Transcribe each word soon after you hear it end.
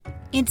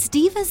It's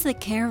Divas That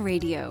Care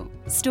Radio.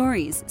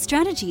 Stories,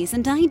 strategies,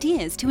 and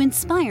ideas to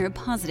inspire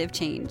positive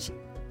change.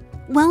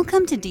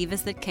 Welcome to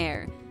Divas That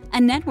Care,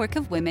 a network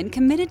of women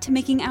committed to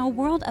making our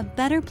world a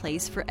better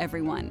place for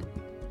everyone.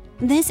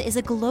 This is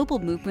a global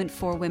movement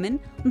for women,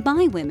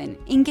 by women,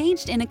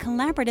 engaged in a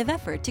collaborative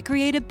effort to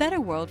create a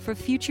better world for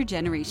future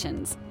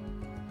generations.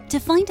 To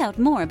find out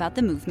more about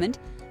the movement,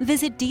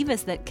 visit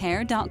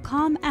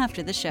divasthatcare.com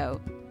after the show.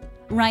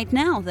 Right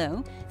now,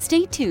 though,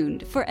 stay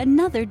tuned for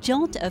another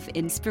jolt of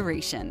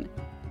inspiration.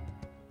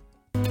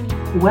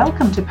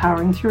 Welcome to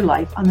Powering Through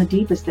Life on the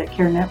Divas That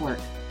Care Network.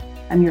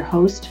 I'm your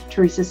host,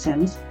 Teresa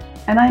Sims,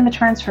 and I'm a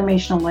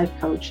transformational life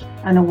coach,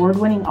 an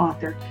award-winning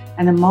author,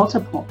 and a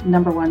multiple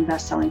 #1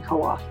 best-selling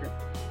co-author.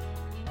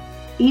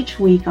 Each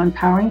week on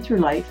Powering Through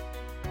Life,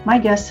 my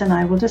guests and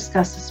I will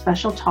discuss a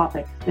special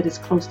topic that is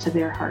close to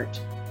their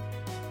heart.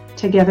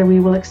 Together,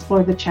 we will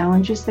explore the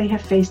challenges they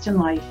have faced in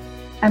life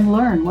and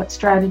learn what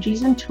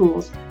strategies and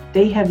tools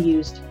they have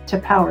used to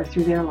power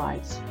through their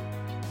lives.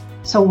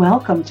 So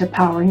welcome to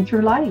Powering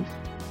Through Life.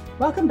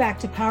 Welcome back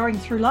to Powering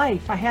Through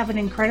Life. I have an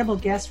incredible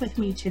guest with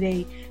me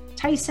today,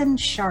 Tyson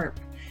Sharp.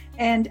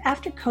 And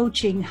after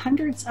coaching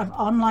hundreds of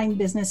online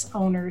business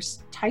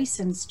owners,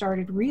 Tyson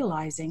started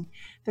realizing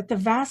that the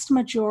vast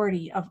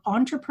majority of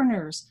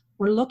entrepreneurs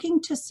were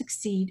looking to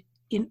succeed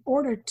in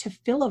order to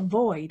fill a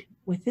void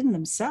within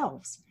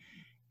themselves.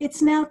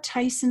 It's now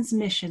Tyson's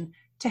mission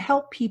to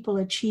help people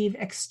achieve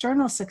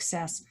external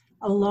success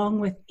along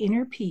with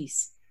inner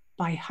peace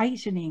by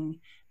heightening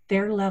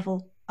their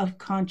level of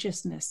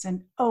consciousness.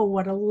 And oh,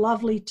 what a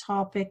lovely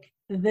topic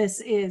this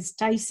is.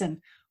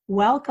 Tyson,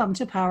 welcome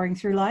to Powering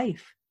Through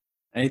Life.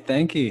 Hey,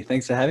 thank you.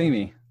 Thanks for having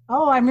me.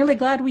 Oh, I'm really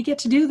glad we get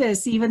to do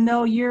this, even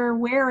though you're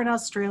where in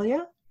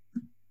Australia?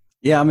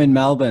 Yeah, I'm in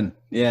Melbourne.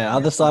 Yeah,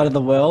 other side of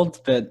the world,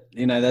 but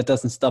that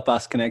doesn't stop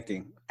us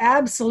connecting.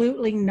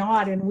 Absolutely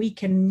not. And we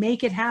can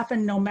make it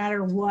happen no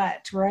matter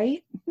what,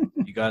 right?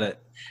 You got it.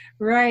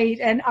 Right.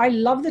 And I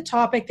love the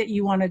topic that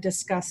you want to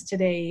discuss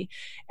today.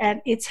 And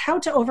it's how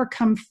to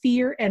overcome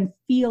fear and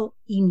feel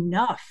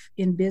enough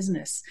in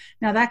business.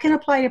 Now that can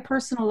apply to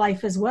personal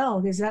life as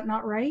well. Is that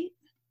not right?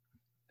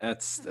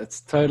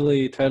 That's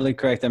totally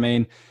correct. I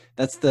mean,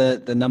 that's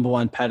the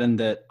 #1 pattern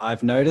that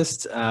I've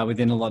noticed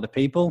within a lot of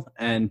people.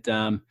 And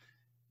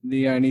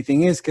the only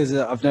thing is, because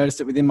I've noticed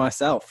it within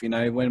myself,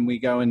 when we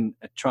go and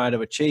try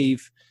to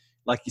achieve,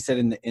 like you said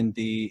in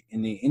the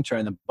intro,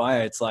 in the bio,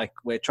 it's like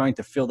we're trying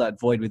to fill that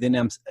void within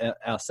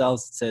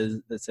ourselves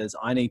that says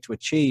I need to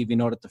achieve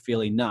in order to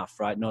feel enough,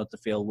 right? In order to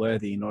feel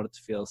worthy, in order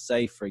to feel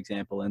safe, for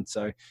example. And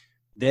so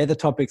they're the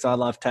topics I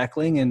love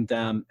tackling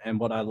and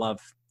what I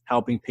love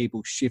helping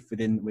people shift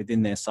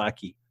within their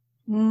psyche.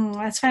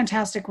 That's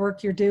fantastic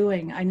work you're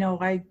doing. I know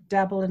I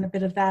dabble in a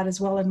bit of that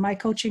as well in my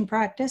coaching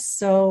practice.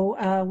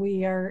 So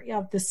we are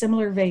of the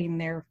similar vein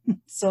there.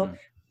 So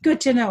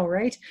good to know,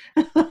 right?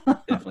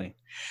 Definitely.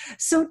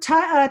 So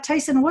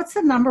Tyson, what's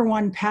the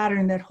 #1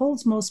 pattern that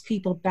holds most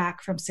people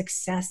back from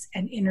success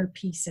and inner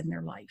peace in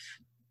their life?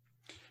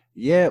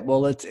 Yeah,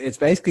 well, it's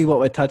basically what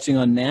we're touching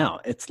on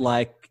now. It's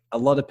like a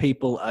lot of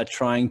people are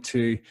trying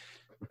to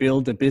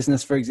build a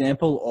business, for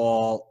example,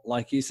 or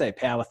like you say,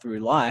 power through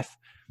life.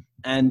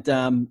 And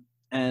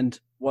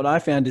what I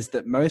found is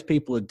that most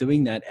people are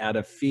doing that out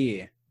of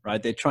fear,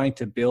 right? They're trying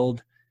to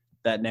build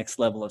that next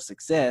level of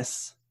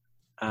success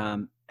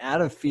out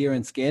of fear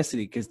and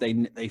scarcity, because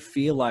they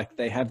feel like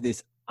they have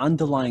this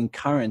underlying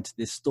current,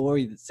 this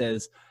story that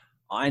says,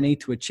 I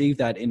need to achieve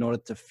that in order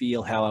to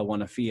feel how I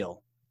want to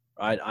feel,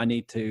 right? I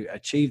need to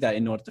achieve that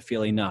in order to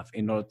feel enough,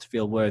 in order to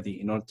feel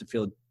worthy, in order to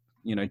feel,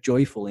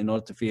 joyful, in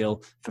order to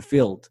feel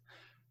fulfilled.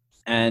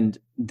 And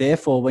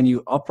therefore, when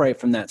you operate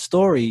from that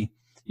story,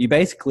 you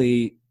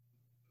basically,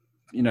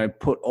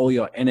 put all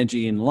your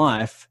energy in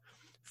life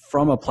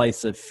from a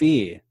place of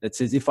fear that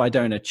says, if I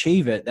don't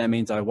achieve it, that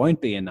means I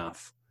won't be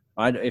enough,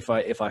 right? If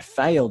I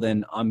fail,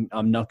 then I'm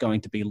not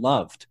going to be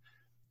loved.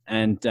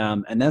 And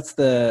that's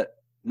the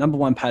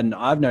 #1 pattern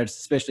I've noticed,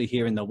 especially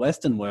here in the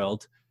Western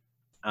world.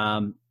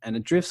 And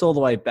it drifts all the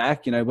way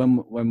back.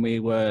 When we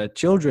were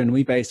children,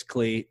 we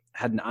basically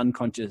had an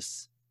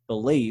unconscious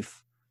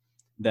belief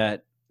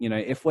that,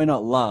 if we're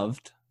not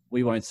loved,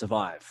 we won't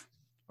survive.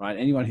 Right?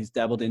 Anyone who's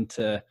dabbled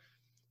into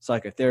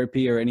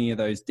psychotherapy or any of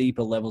those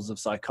deeper levels of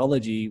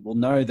psychology will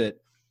know that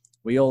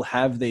we all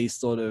have these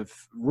sort of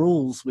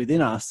rules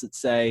within us that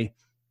say,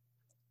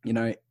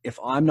 if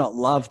I'm not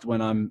loved when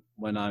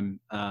I'm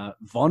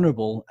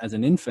vulnerable as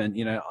an infant,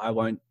 I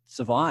won't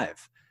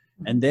survive.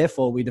 And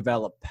therefore we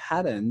develop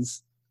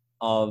patterns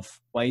of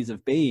ways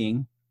of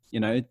being,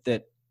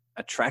 that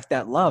attract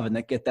that love, and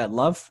that get that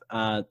love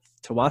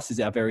to us is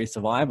our very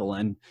survival.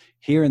 And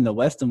here in the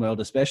Western world,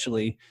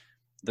 especially,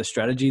 the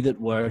strategy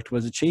that worked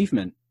was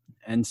achievement.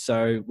 And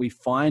so we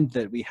find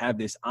that we have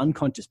this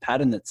unconscious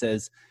pattern that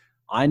says,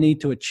 I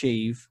need to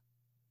achieve,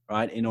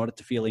 right, in order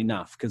to feel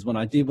enough. Because when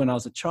I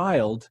was a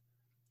child,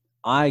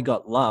 I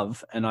got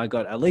love and I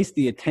got at least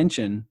the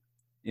attention,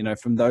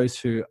 from those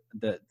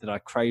that I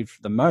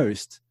craved the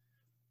most,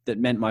 that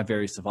meant my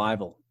very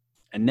survival.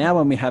 And now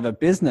when we have a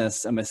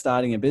business and we're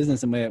starting a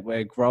business and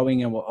we're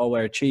growing and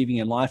we're achieving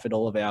in life at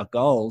all of our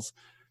goals,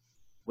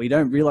 we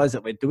don't realize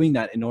that we're doing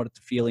that in order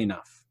to feel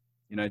enough.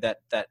 You know, that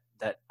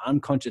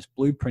unconscious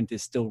blueprint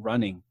is still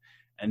running.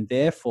 And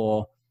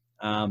therefore,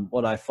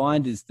 what I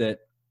find is that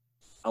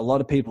a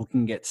lot of people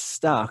can get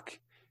stuck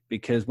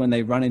because when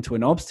they run into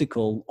an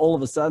obstacle, all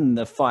of a sudden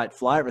the fight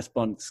flight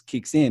response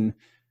kicks in,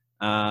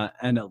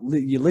 and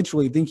you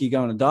literally think you're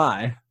going to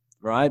die,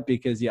 right?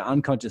 Because your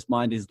unconscious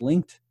mind has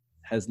linked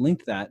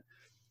that.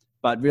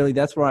 But really,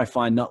 that's where I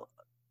find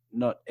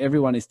not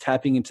everyone is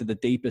tapping into the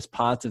deepest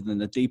parts of them,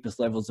 the deepest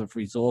levels of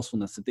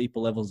resourcefulness, the deeper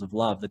levels of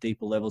love, the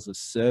deeper levels of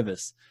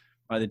service,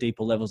 right? The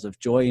deeper levels of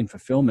joy and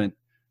fulfillment,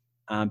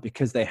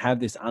 because they have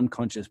this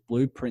unconscious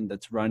blueprint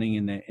that's running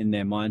in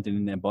their mind and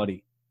in their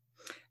body.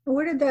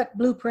 Where did that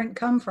blueprint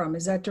come from?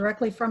 Is that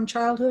directly from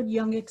childhood,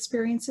 young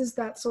experiences,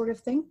 that sort of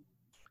thing?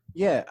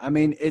 Yeah, I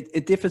mean,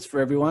 it differs for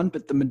everyone,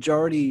 but the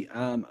majority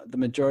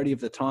of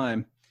the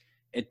time,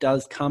 it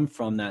does come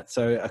from that.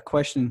 So a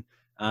question,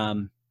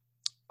 a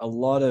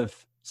lot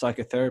of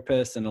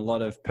psychotherapists and a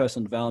lot of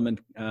personal development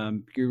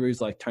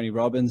gurus like Tony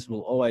Robbins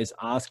will always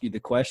ask you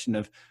the question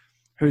of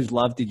whose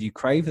love did you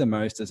crave the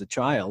most as a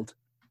child,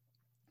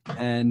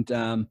 and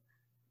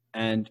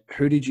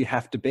who did you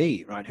have to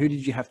be, right? Who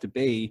did you have to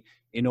be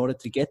in order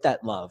to get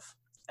that love?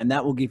 And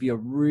that will give you a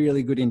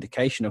really good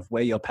indication of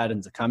where your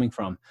patterns are coming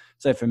from.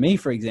 So for me,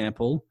 for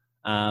example,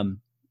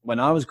 when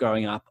I was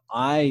growing up,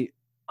 I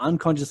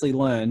unconsciously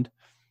learned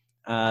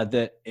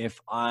that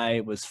if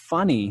I was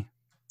funny,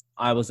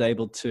 I was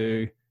able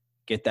to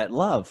get that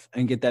love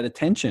and get that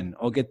attention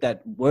or get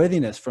that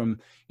worthiness from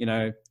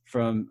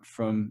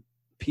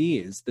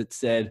peers that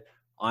said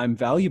I'm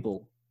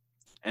valuable.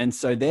 And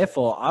so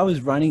therefore I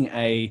was running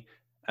a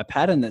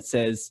pattern that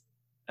says,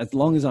 as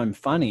long as I'm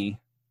funny,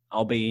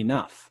 I'll be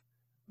enough,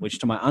 which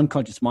to my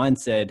unconscious mind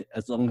said,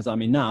 as long as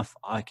I'm enough,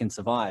 I can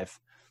survive.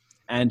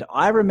 And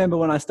I remember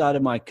when I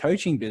started my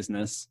coaching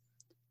business,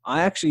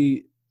 I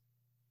actually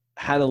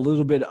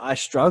I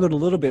struggled a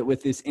little bit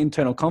with this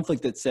internal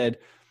conflict that said,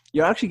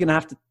 you're actually going to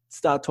have to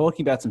start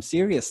talking about some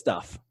serious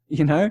stuff,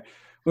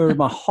 where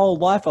my whole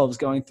life I was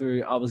going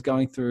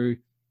through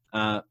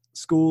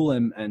school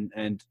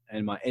and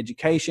my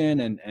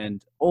education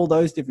and all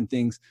those different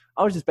things.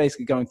 I was just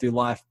basically going through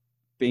life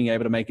being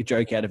able to make a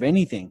joke out of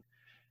anything.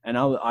 And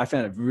I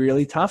found it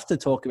really tough to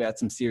talk about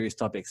some serious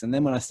topics. And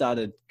then when I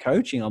started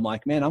coaching, I'm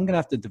like, man, I'm going to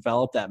have to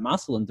develop that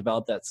muscle and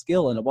develop that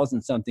skill. And it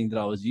wasn't something that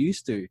I was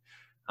used to,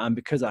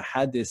 because I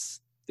had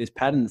this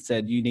pattern that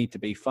said you need to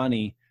be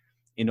funny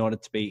in order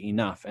to be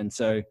enough. And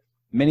so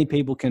many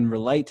people can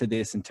relate to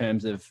this in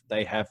terms of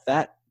they have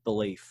that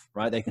belief,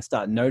 right? They can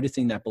start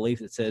noticing that belief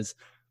that says,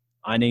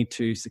 I need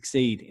to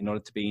succeed in order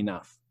to be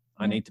enough.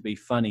 I need to be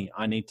funny.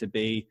 I need to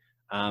be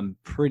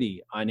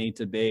pretty. I need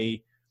to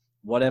be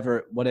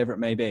whatever it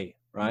may be,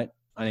 right?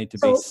 I need to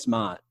be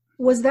smart.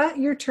 Was that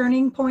your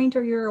turning point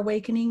or your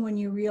awakening when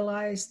you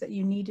realized that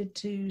you needed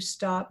to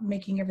stop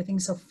making everything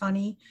so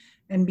funny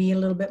and be a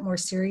little bit more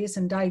serious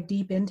and dive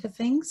deep into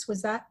things?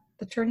 Was that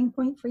the turning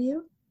point for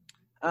you?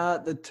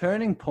 The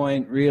turning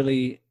point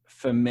really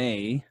for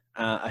me,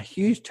 a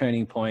huge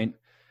turning point,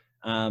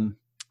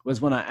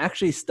 was when I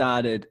actually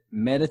started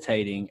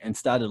meditating and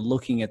started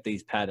looking at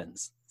these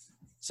patterns.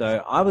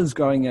 So I was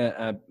growing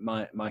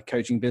my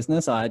coaching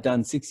business. I had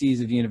done 6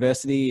 years of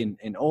university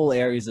in all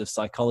areas of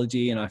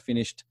psychology, and I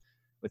finished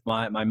with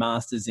my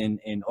master's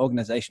in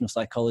organizational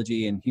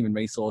psychology and human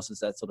resources,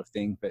 that sort of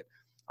thing. But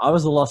I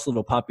was a lost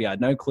little puppy. I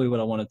had no clue what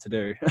I wanted to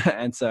do.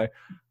 And so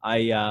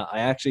I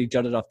actually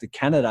jutted off to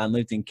Canada and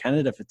lived in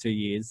Canada for 2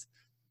 years.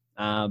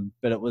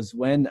 But it was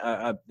when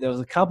there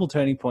was a couple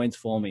turning points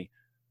for me.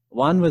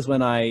 One was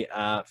when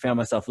I found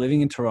myself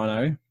living in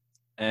Toronto,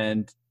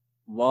 and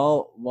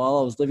while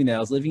I was living there, I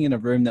was living in a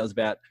room that was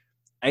about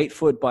 8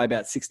 foot by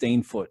about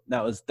 16 foot.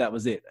 That was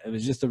it. It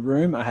was just a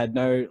room. I had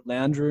no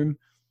lounge room.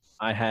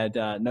 I had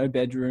no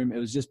bedroom. It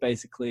was just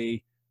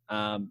basically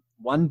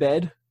one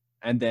bed,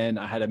 and then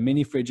I had a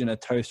mini fridge and a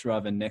toaster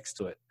oven next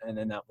to it. And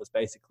then that was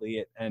basically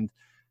it. And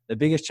the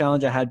biggest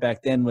challenge I had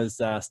back then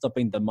was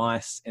stopping the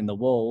mice in the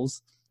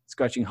walls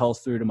scratching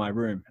holes through to my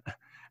room.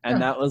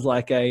 And that was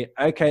like okay,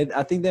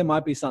 I think there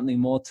might be something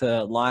more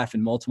to life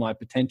and more to my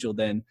potential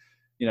than,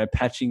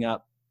 patching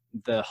up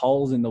the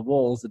holes in the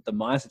walls that the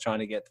mice are trying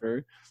to get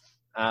through.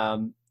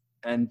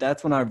 And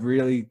that's when I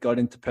really got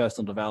into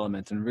personal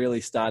development and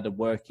really started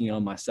working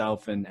on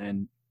myself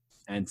and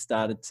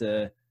started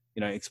to,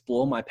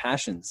 explore my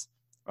passions,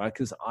 right?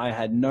 Because I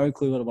had no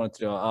clue what I wanted to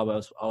do. I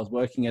was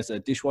working as a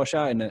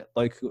dishwasher in a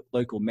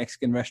local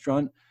Mexican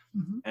restaurant,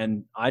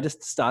 and I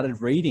just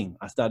started reading.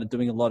 I started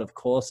doing a lot of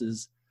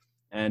courses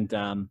and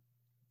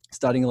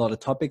studying a lot of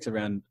topics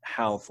around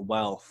health,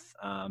 wealth,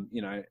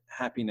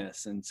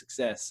 happiness and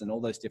success and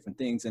all those different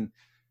things. And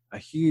a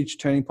huge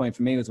turning point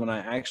for me was when I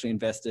actually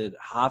invested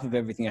half of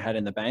everything I had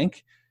in the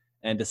bank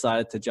and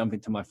decided to jump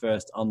into my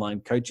first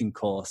online coaching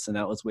course. And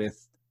that was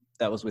with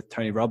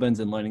Tony Robbins,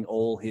 and learning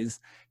all his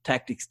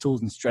tactics,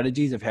 tools, and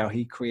strategies of how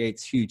he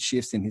creates huge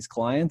shifts in his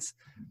clients.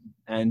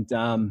 And,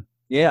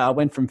 yeah, I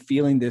went from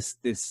feeling this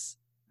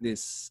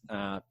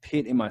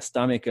pit in my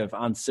stomach of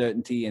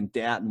uncertainty and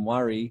doubt and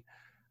worry,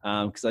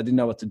 because I didn't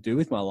know what to do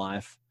with my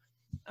life.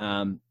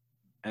 And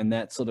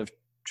that sort of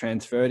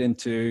transferred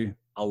into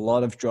a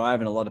lot of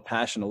drive and a lot of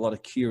passion, a lot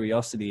of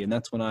curiosity. And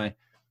that's when I,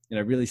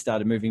 really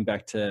started moving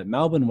back to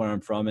Melbourne, where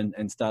I'm from,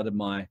 and started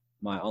my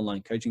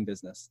online coaching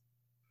business.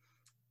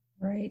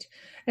 Right.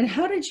 And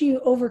how did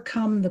you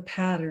overcome the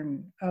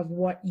pattern of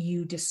what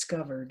you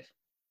discovered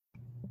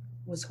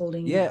was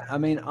holding you back? I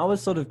mean, I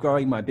was sort of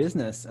growing my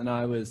business, and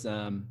I was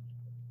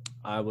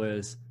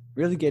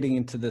really getting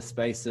into the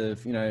space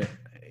of,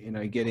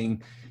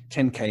 getting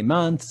 10K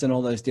months and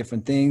all those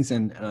different things.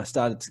 And I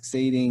started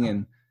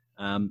succeeding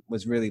and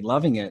was really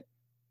loving it.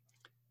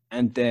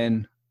 And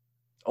then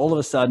all of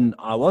a sudden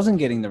I wasn't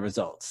getting the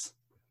results.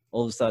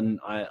 All of a sudden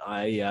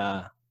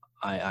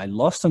I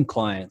lost some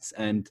clients.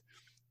 And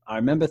I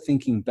remember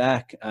thinking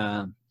back, it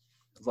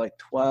was like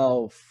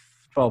 12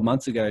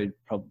 months ago,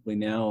 probably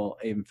now, or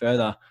even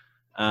further.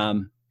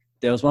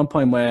 There was one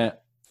point where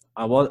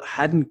I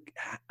hadn't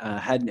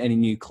had any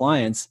new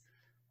clients.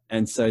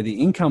 And so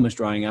the income was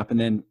drying up. And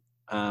then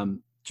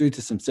due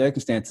to some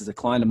circumstances, a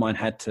client of mine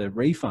had to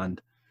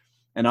refund.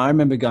 And I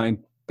remember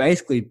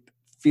basically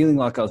feeling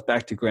like I was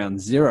back to ground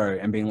zero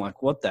and being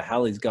like, what the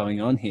hell is going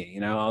on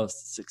here? I was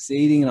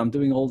succeeding and I'm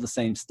doing all the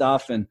same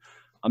stuff and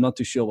I'm not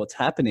too sure what's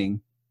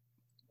happening.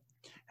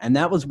 And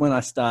that was when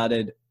I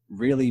started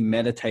really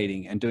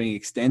meditating and doing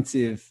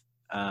extensive,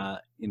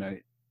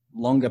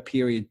 longer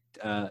period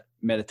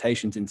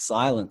meditations in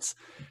silence,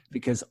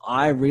 because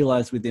I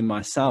realized within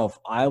myself,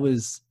 I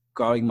was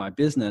growing my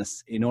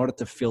business in order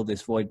to fill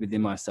this void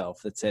within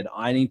myself that said,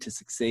 I need to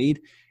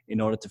succeed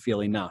in order to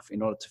feel enough,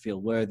 in order to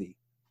feel worthy.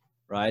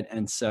 Right.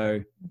 And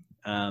so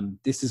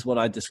this is what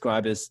I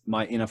describe as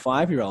my inner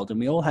 5-year-old. And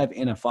we all have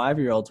inner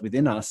 5-year-olds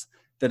within us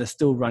that are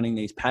still running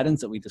these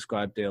patterns that we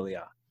described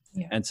earlier.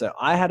 Yeah. And so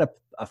I had a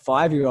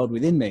 5-year-old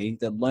within me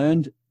that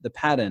learned the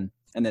pattern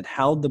and that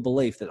held the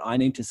belief that I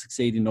need to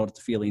succeed in order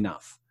to feel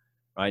enough,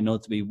 right? In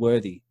order to be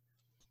worthy.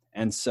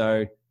 And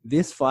so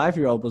this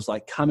 5-year-old was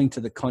like coming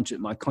to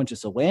my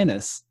conscious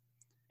awareness,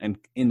 and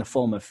in the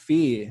form of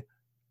fear.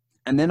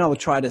 And then I would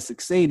try to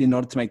succeed in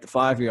order to make the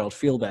 5-year-old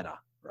feel better,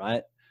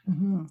 right?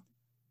 Mm-hmm.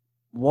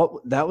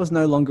 That was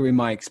no longer in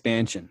my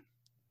expansion.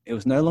 It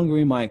was no longer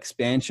in my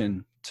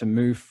expansion to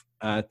move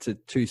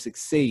to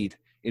succeed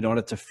in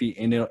order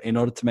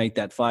to make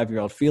that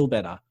 5-year-old feel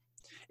better.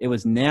 It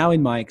was now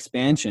in my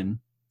expansion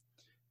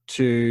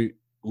to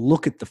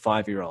look at the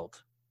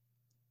 5-year-old.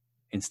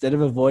 Instead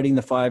of avoiding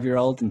the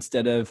 5-year-old,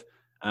 instead of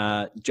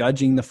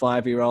judging the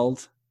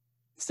 5-year-old,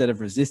 instead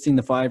of resisting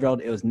the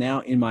 5-year-old, it was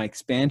now in my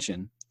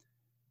expansion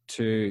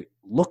to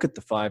look at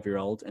the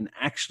 5-year-old and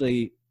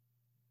actually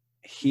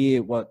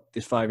hear what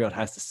this 5-year-old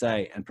has to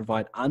say and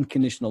provide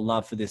unconditional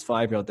love for this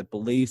 5-year-old that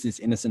believes this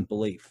innocent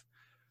belief.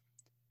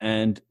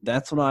 And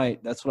that's what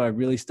I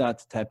really start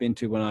to tap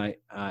into when I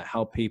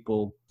help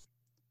people,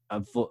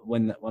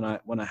 when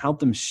I help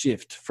them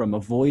shift from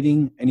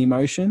avoiding an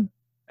emotion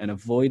and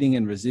avoiding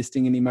and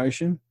resisting an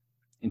emotion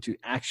into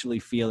actually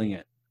feeling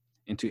it,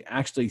 into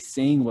actually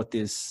seeing what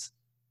this,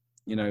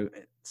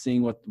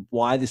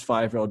 why this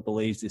 5-year-old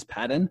believes this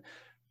pattern,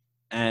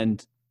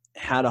 and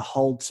how to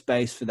hold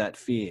space for that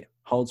fear,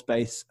 hold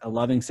space, a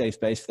loving, safe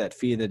space for that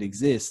fear that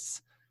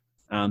exists,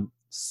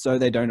 so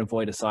they don't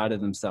avoid a side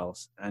of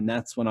themselves. And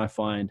that's when I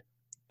find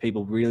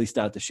people really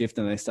start to shift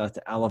and they start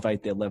to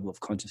elevate their level of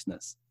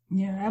consciousness.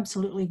 Yeah,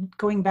 absolutely.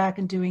 Going back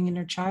and doing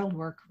inner child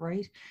work,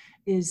 right,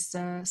 is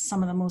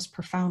some of the most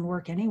profound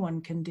work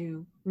anyone can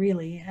do,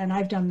 really. And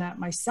I've done that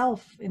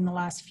myself in the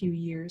last few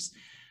years,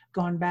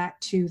 gone back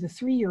to the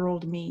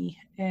 3-year-old me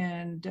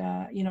and,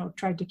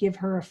 tried to give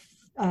her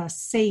a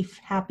safe,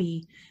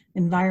 happy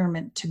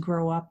environment to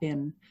grow up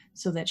in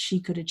so that she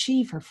could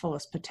achieve her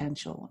fullest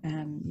potential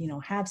and,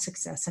 have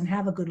success and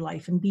have a good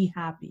life and be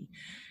happy.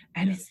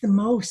 And it's the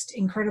most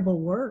incredible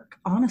work,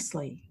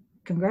 honestly.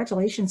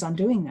 Congratulations on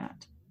doing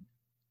that.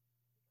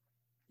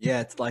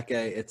 Yeah, it's like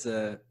it's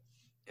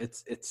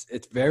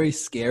very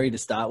scary to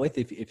start with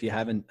if you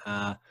haven't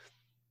done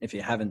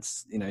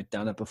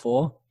it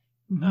before,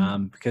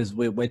 mm-hmm. Because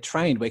we're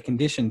trained, we're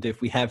conditioned.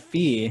 If we have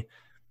fear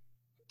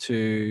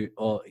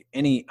or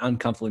any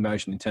uncomfortable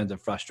emotion in terms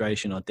of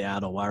frustration or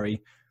doubt or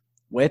worry,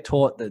 we're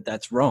taught that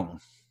that's wrong,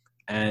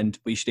 and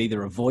we should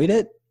either avoid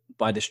it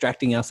by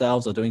distracting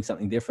ourselves or doing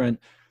something different,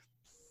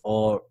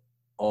 or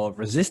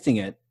resisting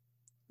it,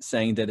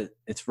 saying that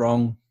it's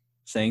wrong,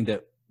 saying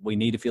that we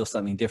need to feel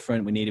something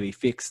different, we need to be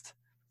fixed,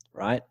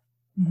 right?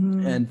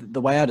 Mm-hmm. And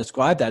the way I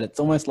describe that, it's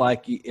almost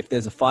like if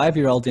there's a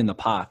 5-year-old in the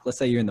park, let's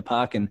say you're in the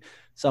park and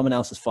someone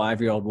else's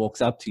 5-year-old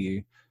walks up to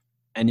you,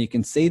 and you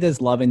can see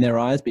there's love in their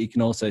eyes, but you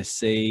can also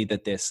see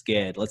that they're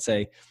scared. Let's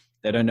say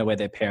they don't know where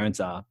their parents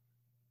are.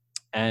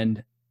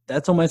 And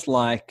that's almost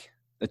like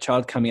the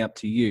child coming up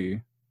to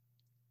you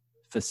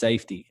for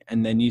safety.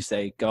 And then you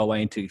say, go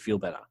away until you feel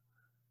better.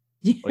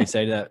 Yeah. Or you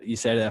say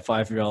to that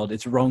 5-year-old,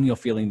 it's wrong you're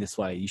feeling this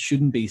way. You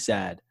shouldn't be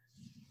sad,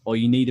 or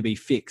you need to be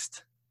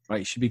fixed, right?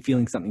 You should be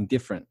feeling something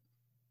different.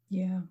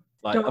 Yeah.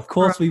 Like, of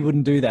course we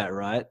wouldn't do that,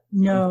 right?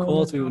 No. Of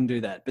course we wouldn't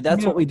do that. But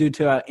that's what we do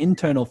to our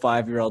internal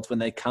 5-year-olds when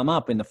they come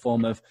up in the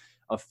form of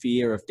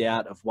fear, of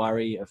doubt, of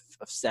worry, of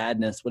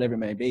sadness, whatever it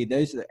may be.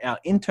 Those are our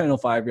internal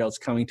 5-year-olds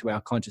coming to our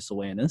conscious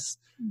awareness.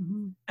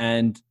 Mm-hmm.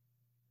 And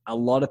a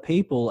lot of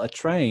people are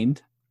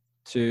trained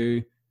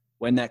to,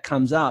 when that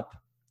comes up,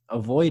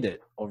 avoid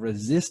it or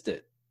resist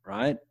it,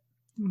 right?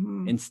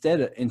 Mm-hmm.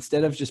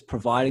 Instead of just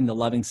providing the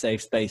loving,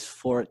 safe space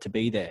for it to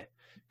be there.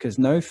 Because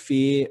no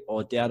fear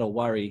or doubt or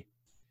worry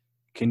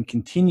can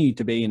continue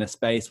to be in a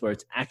space where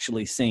it's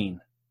actually seen,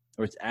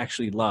 or it's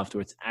actually loved,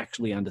 or it's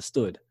actually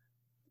understood.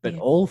 But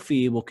all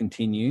fear will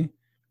continue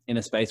in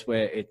a space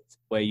where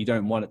you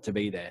don't want it to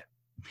be there,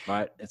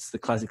 right? It's the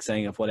classic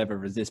saying of whatever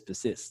resists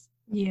persists.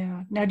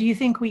 Yeah. Now, do you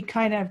think we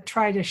kind of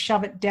try to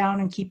shove it down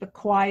and keep it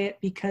quiet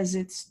because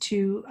it's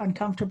too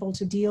uncomfortable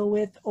to deal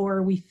with,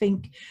 or we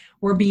think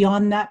we're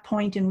beyond that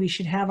point and we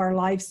should have our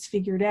lives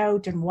figured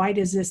out? And why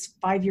does this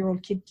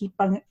 5-year-old kid keep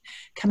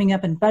coming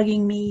up and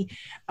bugging me?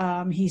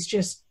 He's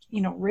just,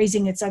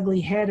 raising its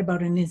ugly head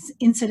about an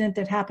incident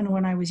that happened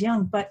when I was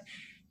young. But,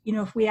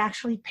 if we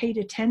actually paid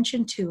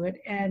attention to it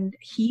and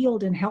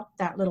healed and helped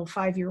that little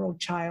 5-year-old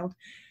child,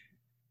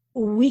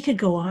 we could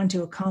go on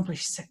to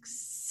accomplish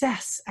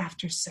success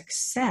after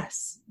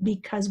success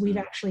because we've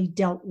actually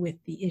dealt with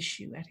the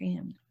issue at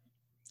hand.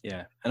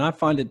 Yeah. And I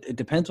find it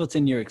depends what's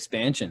in your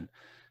expansion.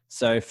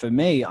 So for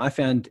me, I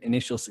found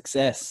initial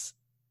success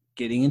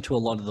getting into a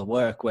lot of the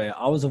work where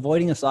I was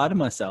avoiding a side of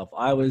myself.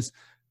 I was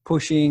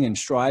pushing and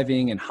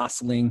striving and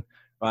hustling,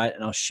 right?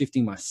 And I was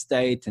shifting my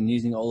state and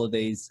using all of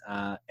these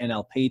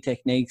NLP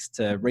techniques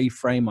to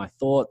reframe my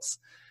thoughts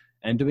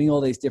and doing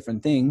all these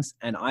different things.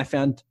 And I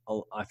found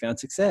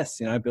success.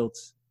 I built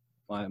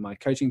my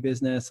coaching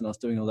business, and I was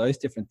doing all those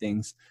different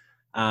things,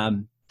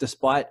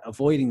 despite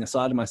avoiding the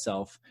side of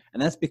myself.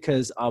 And that's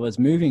because I was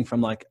moving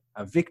from like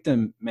a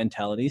victim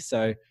mentality,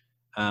 so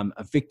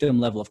a victim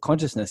level of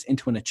consciousness,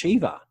 into an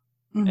achiever.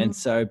 Mm-hmm. And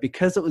so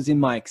because it was in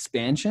my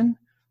expansion,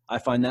 I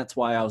find that's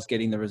why I was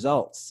getting the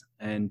results.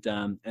 And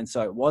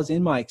so it was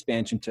in my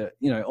expansion to,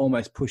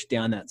 almost push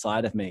down that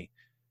side of me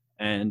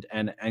and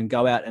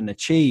go out and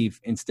achieve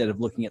instead of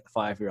looking at the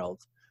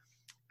 5-year-old.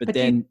 But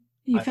then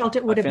you felt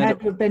it would have had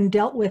to have been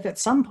dealt with at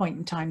some point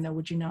in time, though,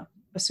 would you not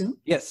assume?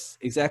 Yes,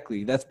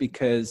 exactly. That's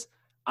because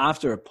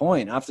after a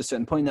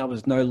certain point, that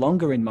was no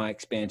longer in my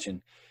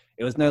expansion.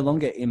 It was no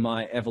longer in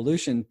my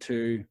evolution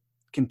to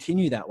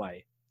continue that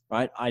way,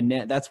 right?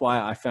 That's why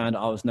I found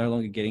I was no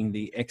longer getting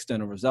the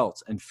external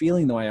results and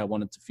feeling the way I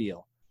wanted to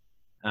feel,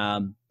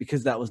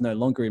 because that was no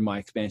longer in my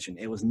expansion.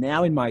 It was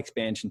now in my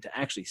expansion to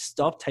actually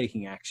stop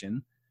taking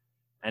action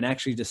and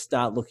actually just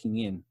start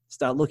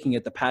looking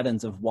at the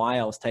patterns of why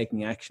I was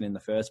taking action in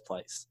the first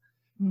place.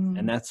 Mm.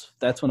 And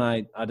that's when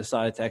I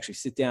decided to actually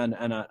sit down,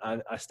 and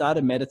I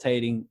started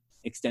meditating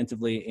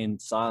extensively in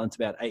silence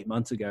about 8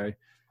 months ago.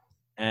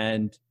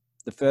 And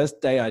the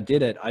first day I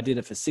did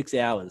it for 6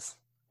 hours.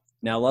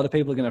 Now, a lot of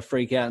people are going to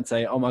freak out and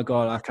say, oh my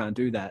God, I can't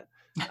do that.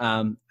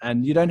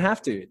 And you don't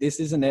have to.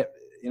 This isn't it.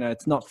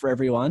 It's not for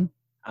everyone.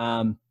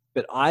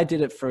 But I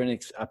did it for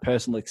a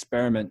personal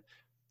experiment,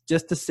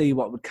 just to see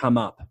what would come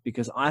up,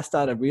 because I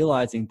started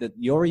realizing that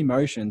your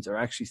emotions are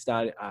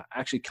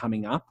actually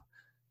coming up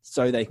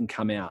so they can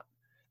come out.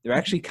 They're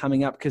actually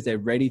coming up because they're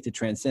ready to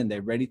transcend.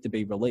 They're ready to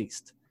be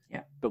released.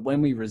 Yeah. But when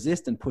we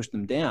resist and push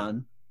them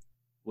down,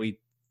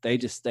 they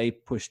just stay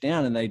pushed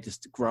down and they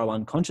just grow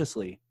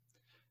unconsciously.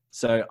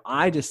 So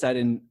I just sat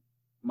in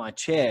my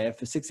chair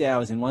for 6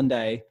 hours in one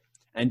day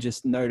and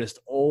just noticed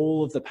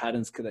all of the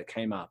patterns that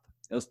came up.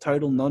 It was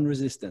total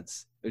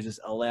non-resistance. It was just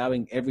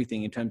allowing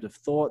everything in terms of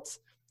thoughts,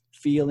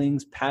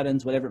 feelings,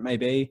 patterns, whatever it may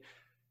be.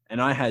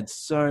 And I had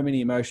so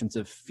many emotions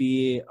of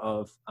fear,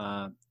 of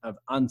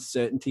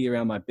uncertainty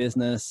around my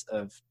business,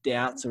 of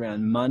doubts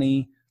around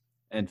money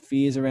and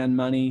fears around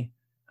money.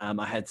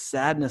 I had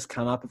sadness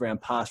come up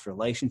around past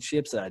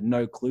relationships that I had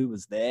no clue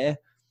was there.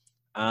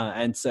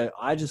 And so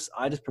I just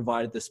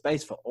provided the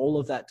space for all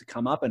of that to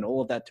come up and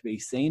all of that to be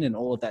seen and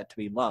all of that to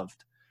be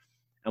loved.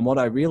 And what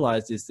I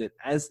realized is that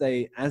as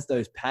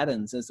those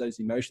patterns, as those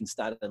emotions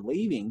started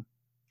leaving,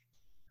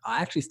 I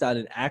actually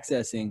started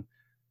accessing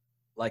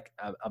like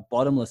a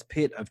bottomless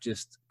pit of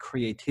just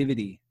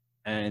creativity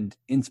and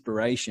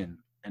inspiration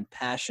and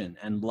passion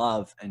and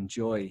love and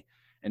joy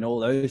and all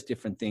those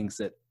different things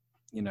that,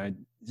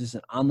 just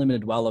an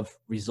unlimited well of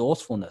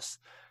resourcefulness.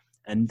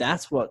 And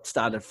that's what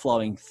started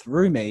flowing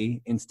through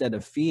me instead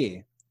of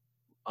fear.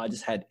 I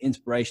just had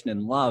inspiration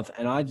and love.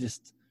 And I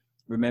just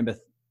remember,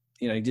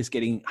 just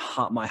getting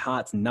my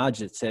heart's nudge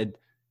that said,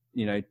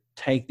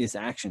 take this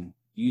action,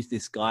 use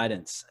this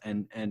guidance.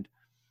 And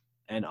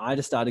I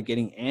just started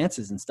getting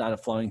answers and started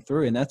flowing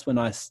through. And that's when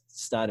I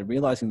started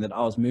realizing that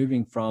I was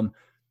moving from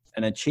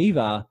an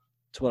achiever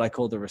to what I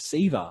call the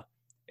receiver.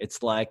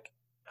 It's like,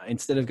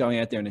 instead of going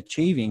out there and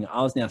achieving,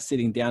 I was now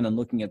sitting down and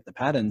looking at the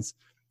patterns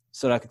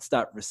so that I could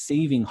start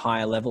receiving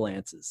higher level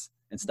answers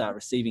and start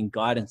receiving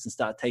guidance and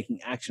start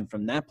taking action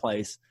from that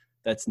place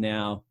that's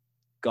now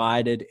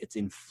guided, it's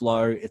in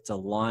flow, it's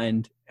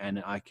aligned,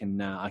 and I can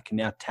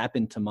now tap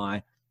into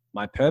my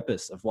my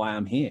purpose of why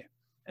I'm here.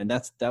 And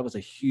that was a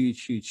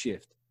huge, huge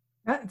shift.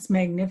 That's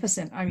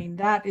magnificent. I mean,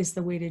 that is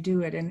the way to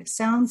do it. And it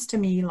sounds to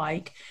me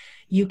like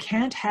you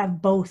can't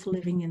have both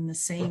living in the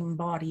same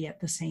body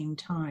at the same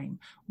time.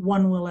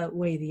 One will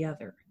outweigh the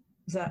other.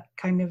 Is that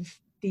kind of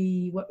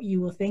what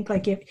you will think?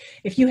 Like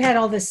if you had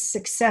all this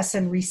success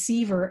and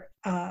receiver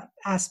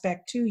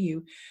aspect to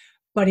you,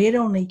 but it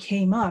only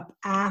came up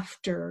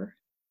after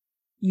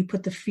you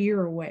put the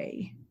fear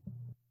away.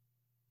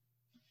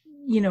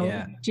 Do you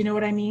know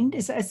what I mean?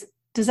 Does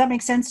that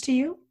make sense to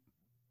you?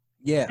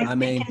 Yeah, like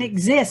they can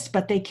exist,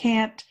 but they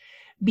can't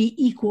be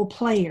equal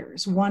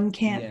players. One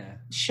can't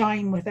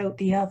shine without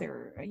the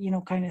other,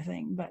 kind of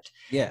thing. But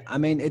yeah, I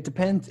mean, it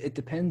depends.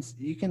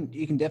 You can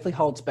definitely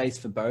hold space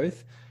for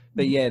both,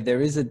 but yeah, there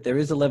is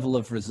a level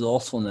of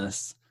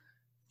resourcefulness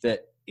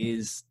that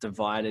is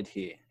divided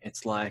here.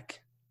 It's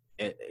like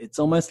it's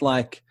almost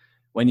like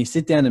when you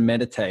sit down and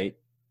meditate,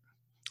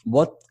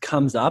 what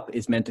comes up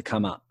is meant to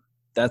come up.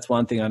 That's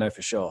one thing I know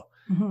for sure.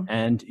 Mm-hmm.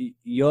 And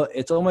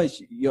it's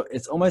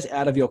almost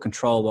out of your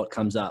control what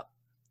comes up.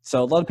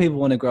 So a lot of people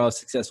want to grow a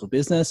successful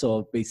business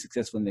or be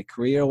successful in their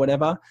career or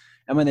whatever.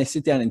 And when they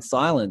sit down in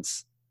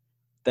silence,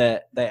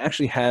 they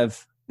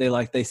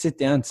sit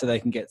down so they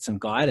can get some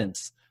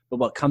guidance. But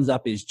what comes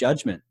up is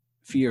judgment,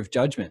 fear of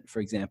judgment,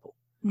 for example.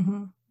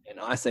 Mm-hmm. And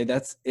I say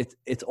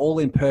it's all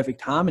in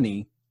perfect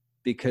harmony,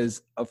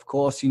 because of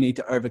course you need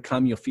to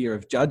overcome your fear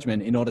of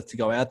judgment in order to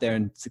go out there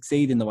and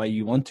succeed in the way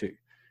you want to,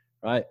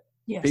 right?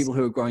 Yes. People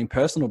who are growing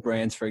personal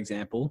brands, for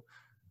example,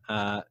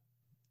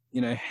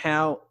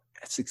 how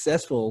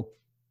successful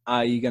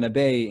are you going to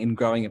be in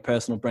growing a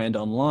personal brand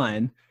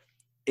online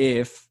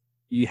if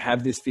you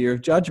have this fear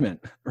of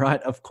judgment,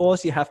 right? Of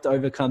course, you have to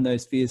overcome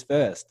those fears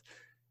first.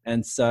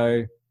 And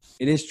so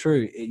it is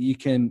true.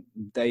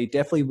 They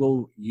definitely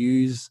will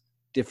use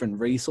different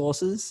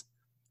resources.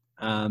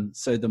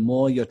 So the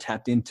more you're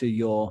tapped into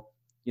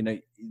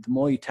the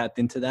more you tapped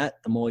into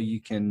that, the more you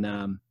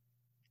can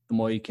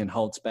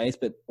hold space.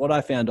 But what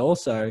I found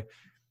also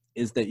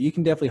is that you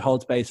can definitely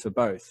hold space for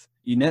both.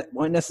 You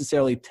won't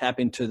necessarily tap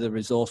into the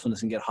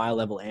resourcefulness and get high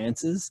level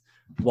answers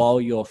while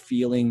you're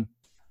feeling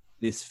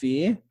this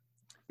fear.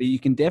 But you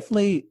can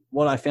definitely,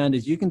 what I found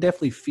is you can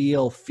definitely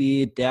feel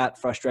fear, doubt,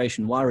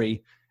 frustration,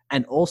 worry,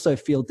 and also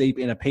feel deep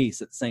inner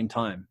peace at the same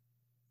time.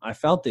 I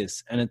felt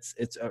this, and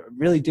it's a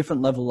really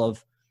different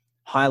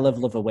high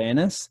level of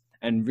awareness,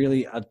 and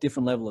really a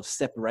different level of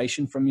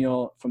separation from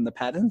the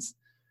patterns.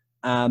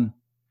 But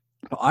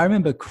I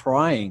remember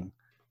crying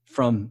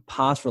from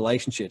past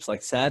relationships,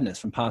 like sadness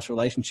from past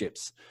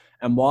relationships.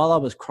 And while I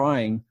was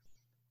crying,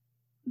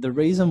 the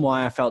reason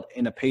why I felt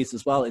inner peace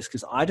as well is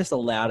because I just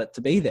allowed it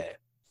to be there.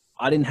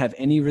 I didn't have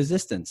any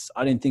resistance.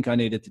 I didn't think I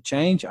needed to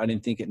change. I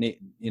didn't think it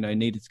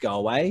needed to go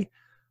away.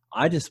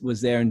 I just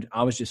was there, and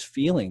I was just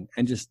feeling,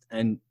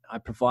 and I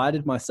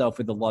provided myself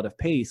with a lot of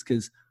peace,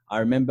 because I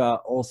remember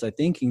also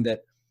thinking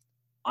that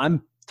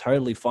I'm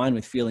totally fine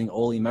with feeling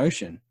all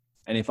emotion.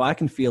 And if I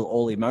can feel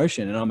all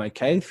emotion and I'm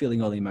okay with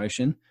feeling all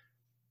emotion,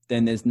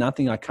 then there's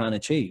nothing I can't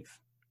achieve.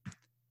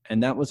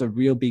 And that was a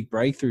real big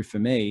breakthrough for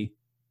me,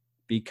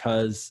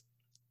 because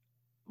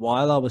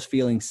while I was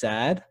feeling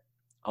sad,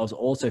 I was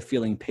also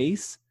feeling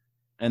peace.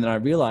 And then I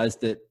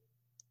realized that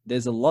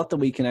there's a lot that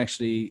we can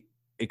actually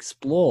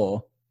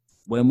explore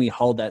when we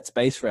hold that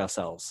space for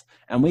ourselves.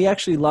 And we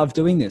actually love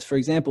doing this. For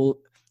example,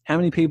 how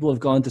many people have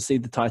gone to see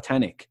the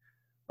Titanic,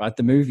 right?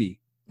 The movie.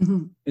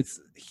 Mm-hmm. It's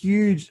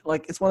huge.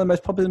 Like, it's one of the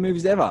most popular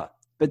movies ever,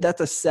 but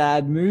that's a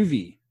sad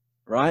movie,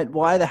 right?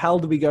 Why the hell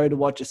do we go to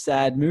watch a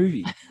sad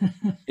movie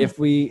if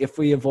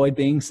we avoid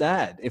being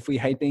sad, if we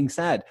hate being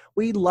sad?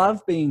 We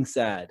love being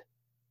sad,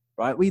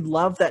 right? We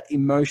love that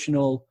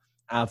emotional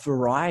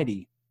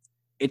variety.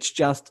 It's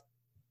just,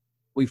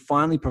 we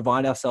finally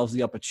provide ourselves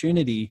the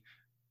opportunity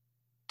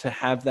to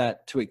have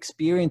that, to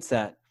experience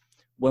that,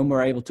 when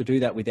we're able to do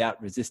that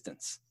without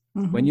resistance.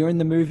 Mm-hmm. When you're in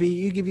the movie,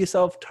 you give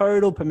yourself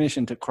total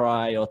permission to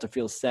cry or to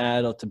feel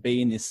sad or to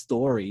be in this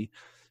story.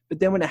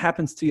 But then when it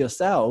happens to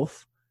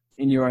yourself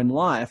in your own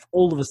life,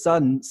 all of a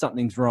sudden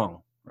something's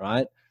wrong,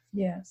 right?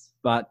 Yes.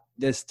 But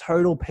there's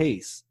total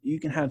peace.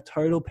 You can have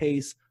total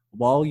peace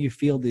while you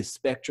feel this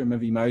spectrum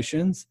of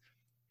emotions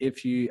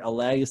if you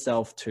allow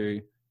yourself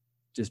to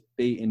just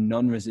be in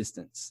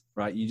non-resistance,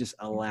 right? You just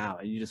allow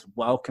it. You just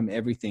welcome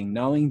everything,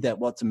 knowing that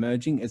what's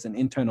emerging is an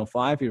internal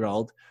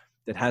 5-year-old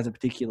that has a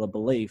particular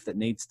belief that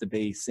needs to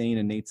be seen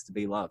and needs to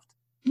be loved.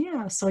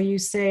 Yeah. So you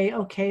say,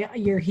 okay,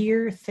 you're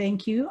here.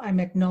 Thank you. I'm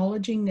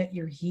acknowledging that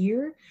you're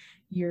here.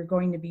 You're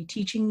going to be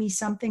teaching me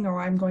something,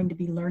 or I'm going to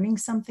be learning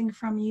something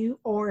from you.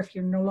 Or if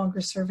you're no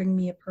longer serving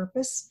me a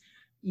purpose,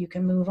 you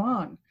can move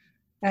on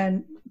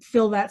and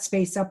fill that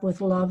space up with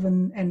love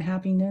and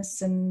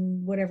happiness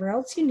and whatever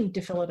else you need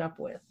to fill it up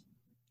with.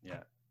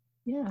 Yeah.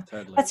 Yeah.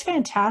 Totally. That's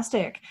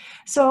fantastic.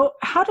 So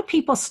how do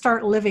people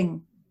start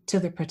living to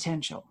their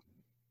potential?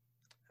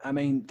 I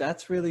mean,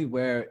 that's really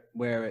where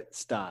it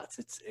starts.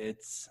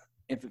 It's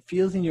if it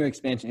feels in your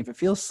expansion, if it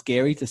feels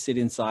scary to sit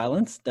in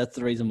silence, that's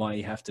the reason why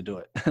you have to do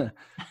it,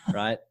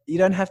 right? You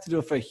don't have to do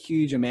it for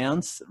huge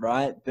amounts,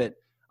 right? But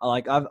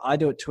I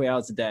do it 2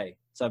 hours a day.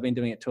 So I've been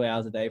doing it 2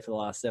 hours a day for the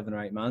last 7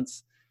 or 8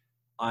 months.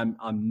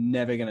 I'm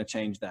never going to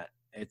change that.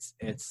 It's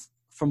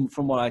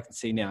from what I can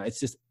see now, it's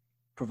just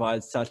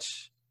provides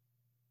such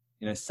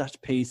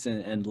peace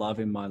and love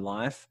in my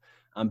life.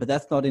 But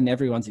that's not in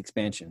everyone's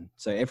expansion.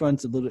 So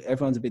everyone's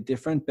a bit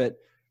different, but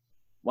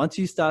once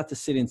you start to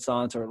sit in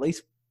silence, or at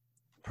least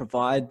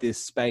provide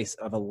this space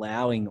of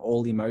allowing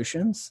all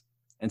emotions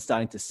and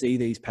starting to see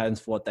these patterns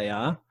for what they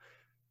are,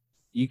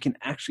 you can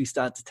actually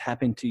start to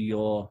tap into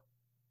your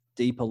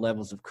deeper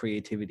levels of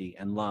creativity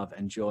and love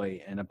and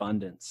joy and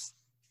abundance.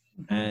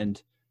 Mm-hmm.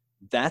 And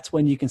that's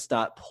when you can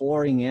start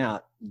pouring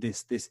out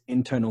this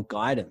internal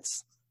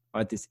guidance,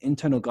 right? This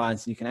internal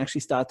guidance. You can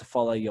actually start to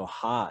follow your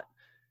heart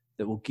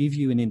that will give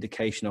you an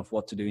indication of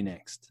what to do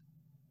next.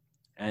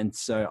 And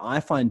so I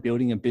find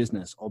building a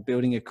business or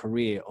building a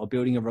career or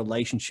building a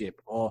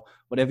relationship or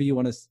whatever you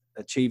want to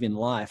achieve in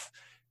life,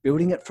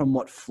 building it from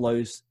what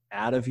flows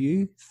out of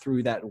you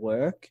through that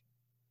work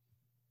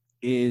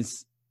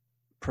is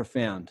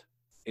profound.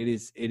 It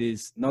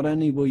is not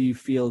only will you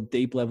feel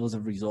deep levels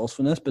of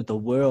resourcefulness, but the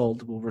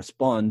world will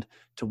respond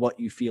to what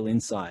you feel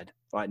inside,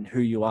 right? And who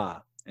you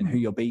are and who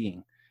you're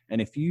being. And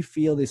if you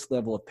feel this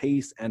level of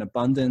peace and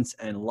abundance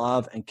and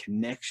love and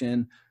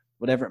connection,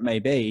 whatever it may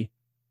be,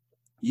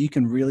 you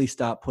can really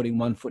start putting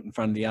one foot in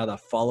front of the other,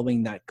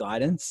 following that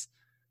guidance,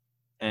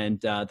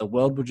 and the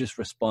world will just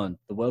respond.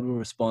 The world will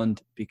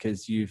respond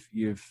because you're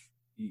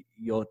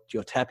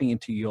tapping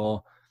into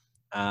your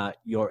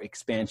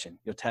expansion.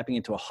 You're tapping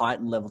into a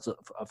heightened levels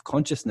of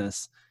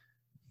consciousness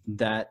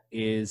that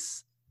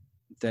is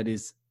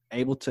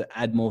able to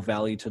add more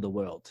value to the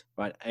world,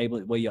 right?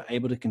 Where you're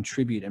able to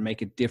contribute and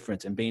make a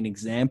difference and be an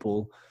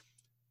example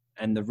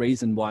and the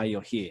reason why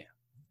you're here.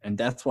 And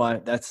that's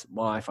why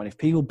I find if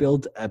people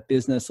build a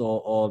business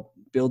or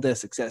build their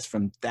success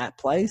from that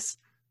place,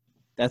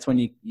 that's when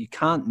you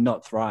can't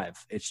not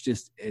thrive. It's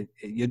just,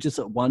 you're just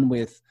at one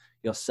with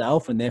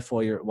yourself, and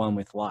therefore you're at one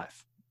with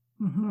life.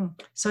 Mm-hmm.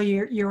 So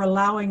you're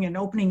allowing and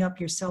opening up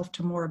yourself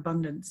to more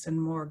abundance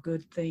and more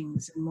good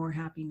things and more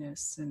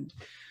happiness. And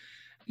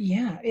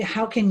yeah,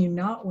 how can you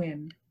not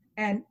win?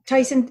 And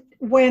Tyson,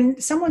 when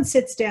someone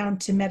sits down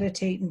to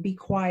meditate and be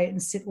quiet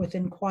and sit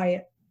within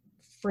quiet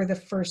for the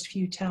first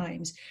few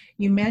times,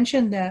 you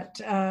mentioned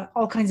that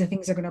all kinds of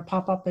things are going to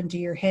pop up into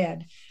your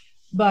head.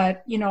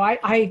 But,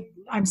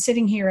 I'm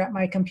sitting here at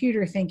my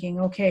computer thinking,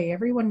 okay,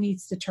 everyone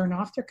needs to turn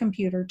off their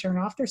computer, turn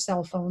off their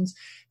cell phones,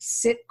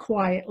 sit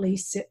quietly,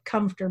 sit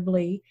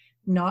comfortably,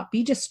 not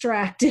be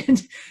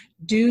distracted,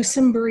 do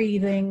some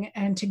breathing,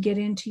 and to get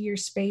into your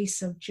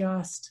space of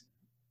just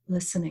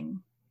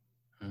listening.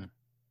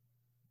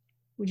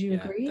 Would you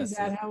agree? Is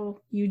that how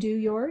you do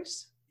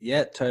yours?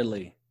 Yeah,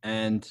 totally.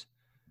 And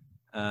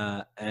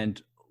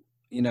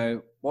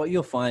what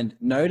you'll find,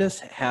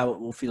 notice how it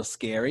will feel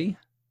scary.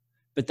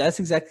 But that's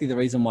exactly the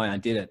reason why I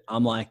did it.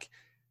 I'm like,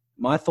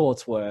 my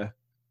thoughts were,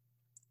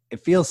 it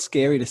feels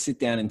scary to sit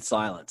down in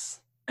silence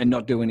and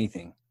not do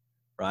anything,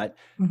 right?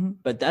 Mm-hmm.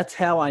 But that's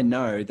how I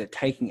know that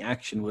taking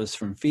action was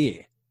from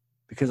fear,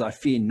 because I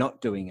fear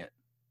not doing it,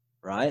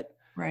 right?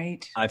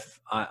 Right.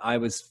 I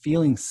was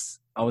feeling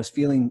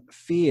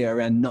fear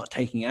around not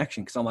taking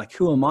action, because I'm like,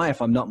 who am I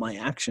if I'm not my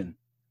action?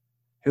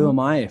 Who am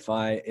I if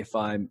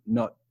I'm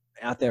not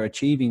out there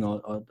achieving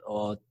or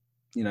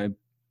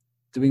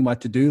doing my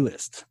to-do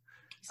list?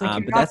 It's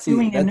like you're not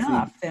doing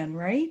enough then,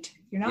 right?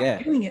 You're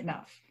not doing it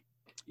enough.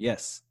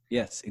 Yes,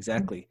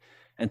 exactly.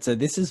 And so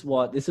this is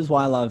why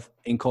I love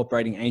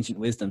incorporating ancient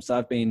wisdom. So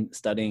I've been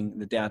studying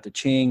the Tao Te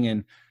Ching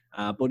and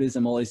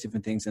Buddhism, all these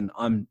different things. And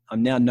I'm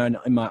now known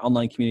in my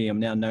online community, I'm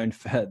now known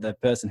for the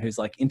person who's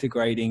like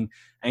integrating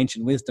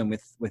ancient wisdom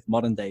with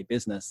modern day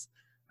business.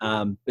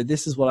 But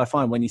this is what I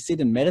find when you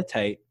sit and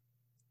meditate,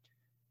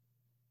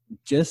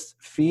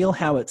 just feel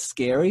how it's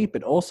scary,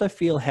 but also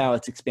feel how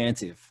it's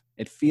expansive.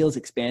 It feels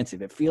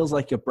expansive. It feels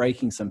like you're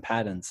breaking some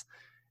patterns.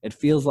 It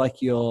feels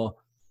like you're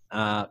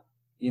starting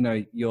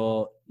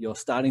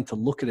to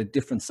look at a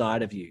different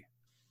side of you,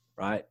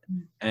 right?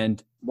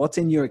 And what's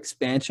in your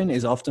expansion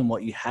is often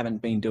what you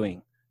haven't been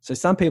doing. So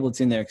some people, it's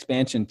in their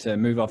expansion to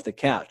move off the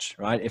couch,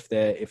 right? If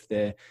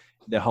their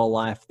whole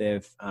life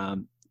they've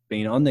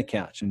been on the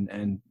couch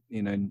and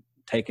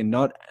taken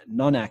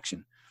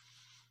non-action.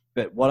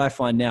 But what I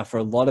find now for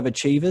a lot of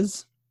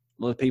achievers,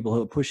 a lot of people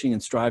who are pushing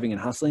and striving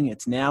and hustling,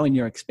 it's now in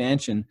your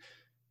expansion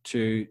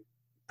to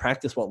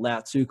practice what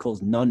Lao Tzu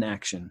calls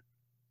non-action.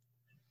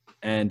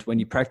 And when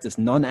you practice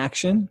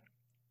non-action,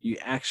 you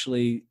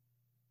actually,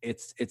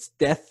 it's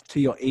death to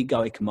your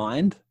egoic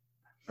mind,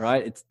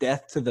 right? It's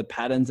death to the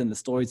patterns and the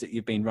stories that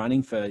you've been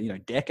running for,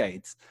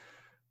 decades.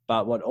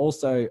 But what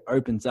also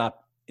opens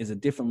up is a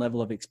different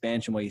level of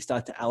expansion where you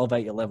start to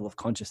elevate your level of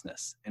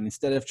consciousness. And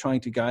instead of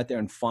trying to go out there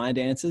and find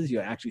answers,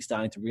 you're actually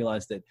starting to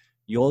realize that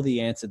you're the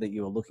answer that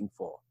you are looking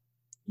for.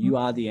 You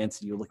are the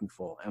answer you're looking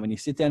for. And when you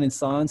sit down in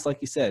silence, like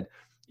you said,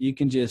 you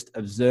can just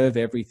observe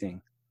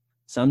everything.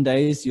 Some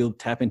days you'll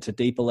tap into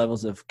deeper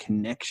levels of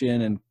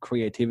connection and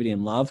creativity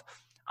and love.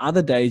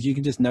 Other days you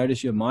can just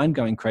notice your mind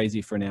going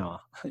crazy for an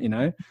hour, you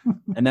know,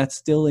 and that's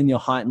still in your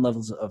heightened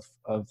levels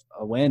of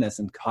awareness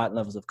and heightened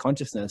levels of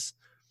consciousness.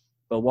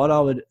 But what I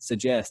would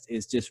suggest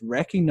is just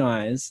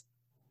recognize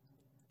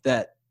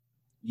that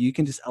you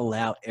can just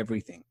allow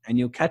everything, and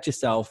you'll catch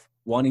yourself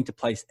wanting to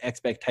place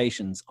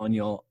expectations on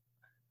your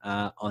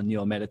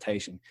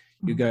meditation.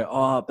 You go,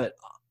 oh, but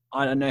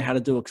I don't know how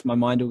to do it because my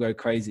mind will go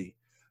crazy.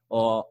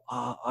 Or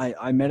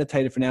I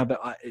meditated for now,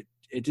 but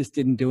it just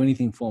didn't do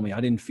anything for me. I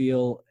didn't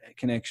feel a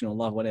connection or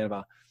love,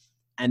 whatever.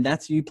 And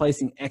that's you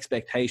placing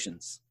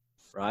expectations,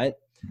 right?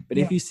 But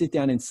if you sit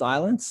down in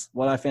silence,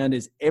 what I found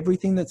is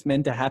everything that's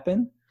meant to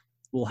happen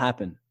will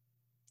happen.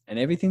 And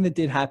everything that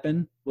did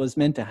happen was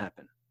meant to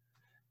happen.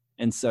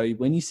 And so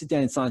when you sit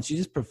down in silence, you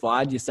just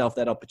provide yourself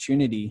that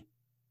opportunity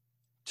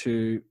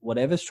to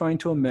whatever's trying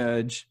to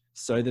emerge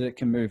so that it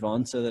can move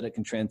on, so that it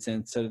can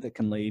transcend, so that it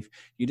can leave.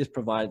 You just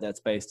provide that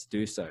space to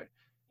do so.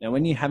 Now,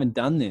 when you haven't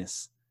done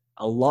this,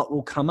 a lot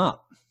will come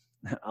up.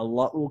 A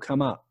lot will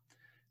come up.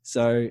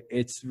 So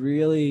it's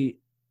really,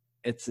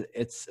 it's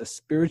a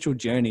spiritual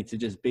journey to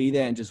just be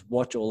there and just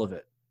watch all of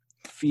it.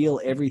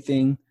 Feel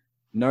everything.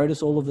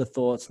 Notice all of the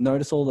thoughts,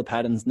 notice all the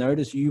patterns,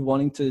 notice you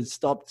wanting to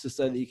stop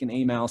so that you can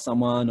email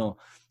someone,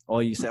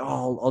 or you say,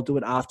 oh, I'll do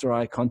it after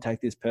I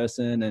contact this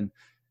person,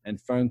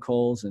 and phone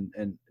calls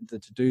and the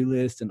to-do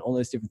list and all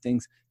those different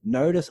things.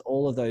 Notice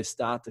all of those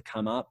start to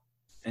come up,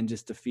 and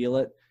just to feel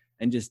it,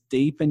 and just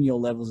deepen your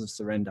levels of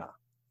surrender.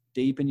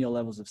 Deepen your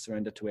levels of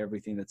surrender to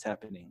everything that's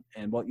happening.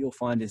 And what you'll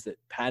find is that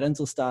patterns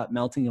will start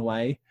melting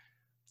away.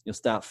 You'll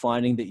start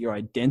finding that your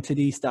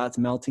identity starts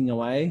melting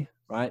away,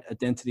 right?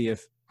 Identity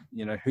of,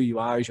 you know, who you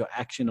are is your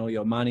action or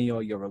your money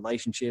or your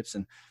relationships.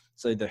 And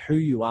so the who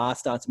you are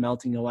starts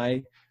melting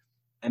away.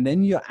 And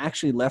then you're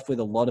actually left with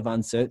a lot of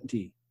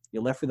uncertainty.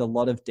 You're left with a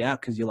lot of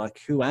doubt, because you're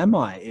like, who am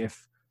I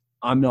if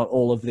I'm not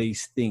all of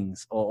these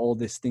things, or all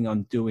this thing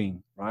I'm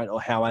doing, right? Or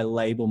how I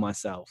label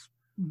myself.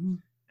 Mm-hmm.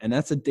 And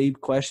that's a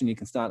deep question you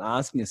can start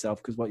asking yourself,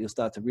 because what you'll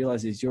start to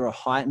realize is you're a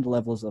heightened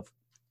levels of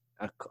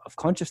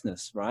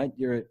consciousness, right?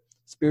 You're a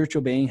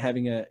spiritual being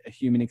having a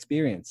human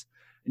experience.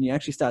 And you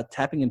actually start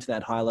tapping into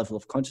that high level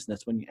of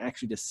consciousness when you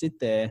actually just sit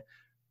there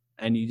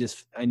and you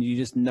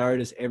just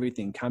notice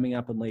everything coming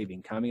up and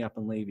leaving, coming up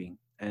and leaving.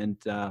 And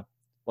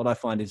what I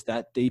find is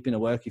that deep inner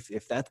work,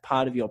 if that's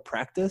part of your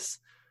practice,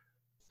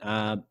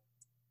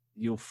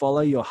 you'll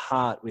follow your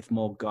heart with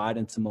more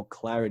guidance and more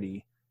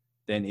clarity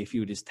than if you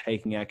were just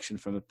taking action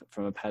from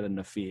a pattern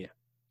of fear.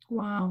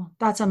 Wow,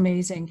 that's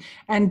amazing.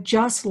 And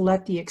just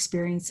let the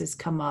experiences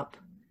come up.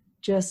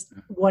 Just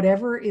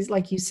whatever is,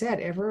 like you said,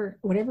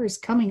 whatever is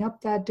coming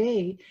up that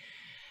day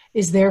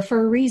is there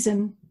for a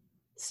reason.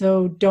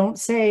 So don't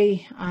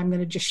say, I'm going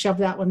to just shove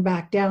that one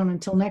back down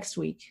until next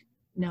week.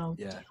 No,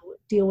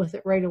 deal with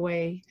it right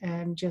away,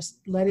 and just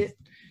let it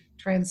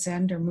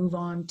transcend or move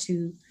on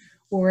to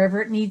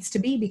wherever it needs to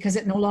be, because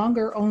it no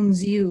longer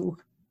owns you.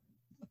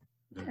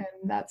 And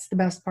that's the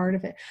best part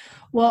of it.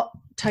 Well,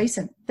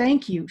 Tyson,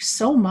 thank you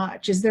so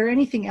much. Is there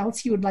anything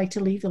else you would like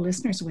to leave the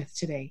listeners with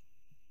today?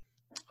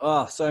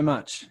 Oh, so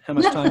much. How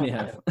much time do you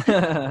have?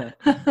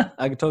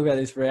 I could talk about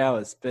this for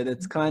hours, but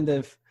it's kind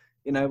of,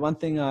 you know, one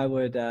thing I'd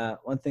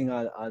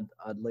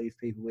leave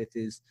people with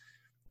is,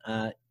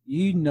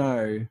 you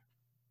know,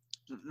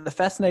 the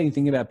fascinating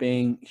thing about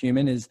being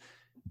human is,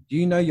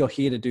 you know, you're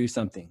here to do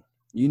something.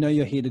 You know,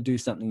 you're here to do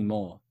something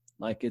more.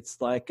 Like, it's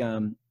like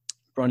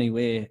Bronnie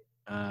Ware,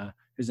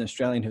 who's an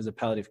Australian, who's a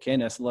palliative care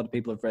nurse. A lot of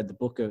people have read the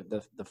book of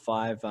the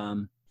five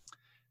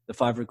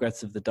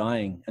regrets of the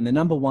dying. And the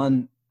number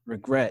one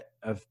regret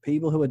of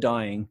people who are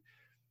dying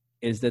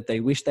is that they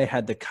wish they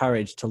had the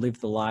courage to live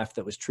the life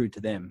that was true to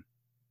them,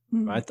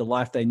 right? The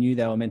life they knew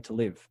they were meant to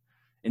live,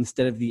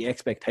 instead of the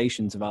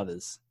expectations of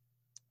others,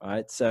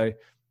 right? So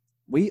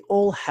we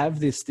all have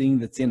this thing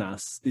that's in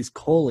us, this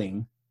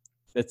calling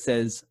that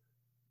says,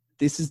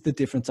 this is the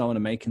difference I want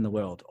to make in the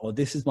world, or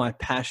this is my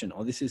passion,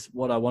 or this is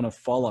what I want to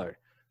follow.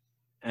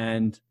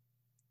 And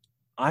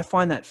I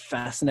find that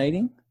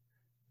fascinating.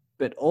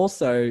 But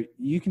also,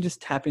 you can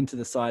just tap into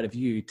the side of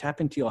you,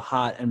 tap into your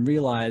heart, and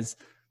realize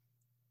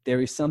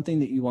there is something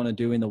that you want to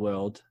do in the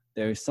world.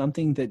 There is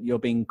something that you're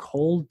being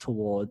called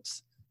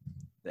towards.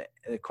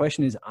 The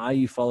question is, are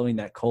you following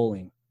that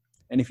calling?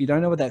 And if you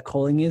don't know what that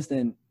calling is,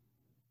 then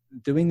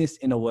doing this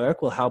inner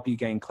work will help you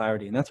gain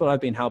clarity. And that's what I've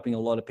been helping a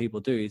lot of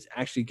people do, is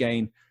actually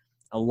gain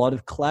a lot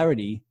of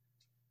clarity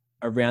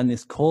around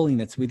this calling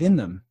that's within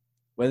them,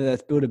 whether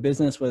that's build a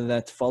business, whether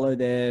that's follow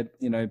their,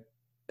 you know,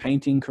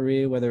 painting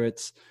career, whether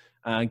it's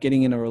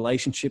getting in a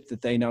relationship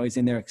that they know is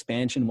in their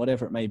expansion,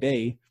 whatever it may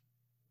be.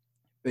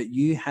 But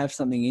you have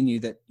something in you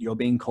that you're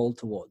being called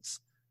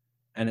towards.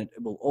 And it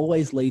will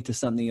always lead to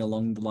something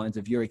along the lines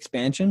of your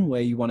expansion,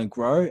 where you want to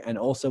grow, and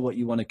also what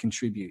you want to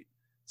contribute,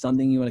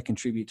 something you want to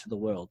contribute to the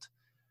world.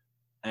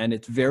 And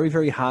it's very,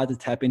 very hard to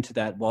tap into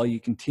that while you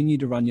continue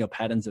to run your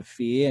patterns of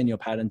fear and your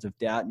patterns of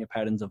doubt and your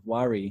patterns of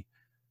worry.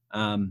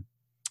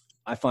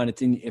 I find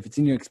if it's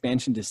in your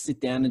expansion, just sit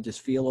down and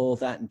just feel all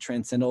of that and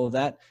transcend all of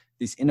that.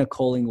 This inner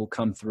calling will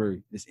come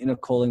through. This inner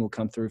calling will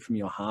come through from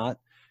your heart,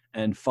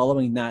 And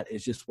following that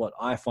is just what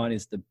I find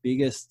is the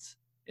biggest,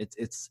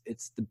 it's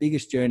the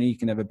biggest journey you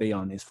can ever be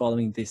on, is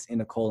following this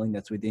inner calling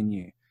that's within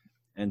you.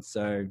 And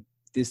so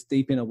this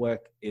deep inner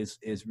work is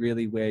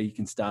really where you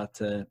can start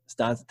to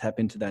tap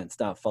into that and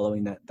start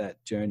following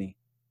that journey.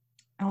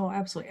 Oh,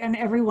 absolutely. And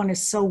everyone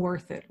is so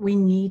worth it. We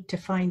need to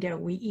find out,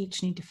 we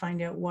each need to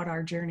find out what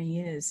our journey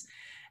is.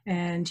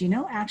 And,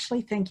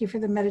 actually, thank you for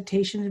the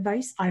meditation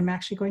advice. I'm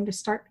actually going to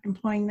start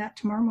employing that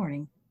tomorrow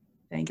morning.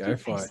 Thank you. Go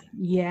for it.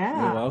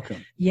 Yeah. You're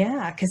welcome.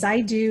 Yeah, because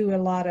I do a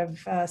lot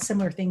of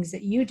similar things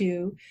that you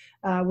do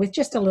with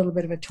just a little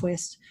bit of a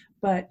twist.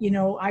 But,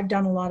 I've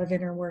done a lot of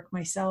inner work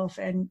myself,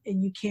 and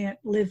you can't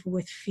live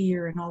with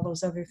fear and all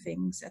those other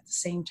things at the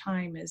same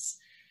time as,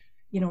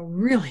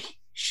 really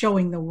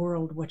showing the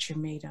world what you're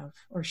made of,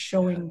 or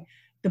showing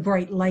the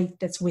bright light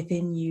that's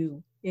within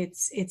you.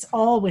 It's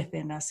all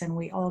within us, and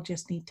we all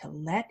just need to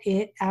let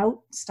it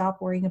out.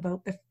 Stop worrying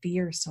about the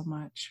fear so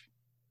much.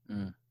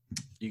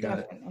 You got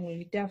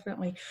it.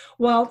 Definitely.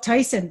 Well,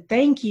 Tyson,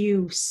 thank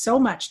you so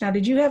much. Now,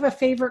 did you have a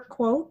favorite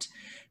quote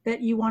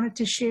that you wanted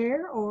to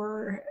share,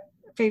 or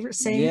favorite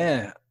saying?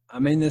 Yeah. I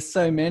mean, there's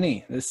so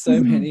many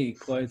many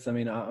quotes. I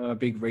mean, I'm a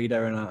big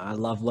reader and I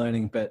love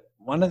learning, but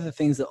one of the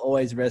things that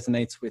always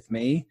resonates with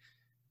me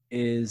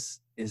is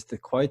the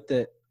quote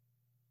that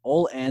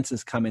all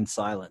answers come in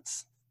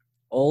silence.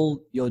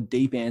 All your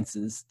deep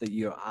answers that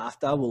you're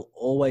after will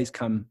always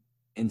come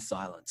in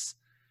silence.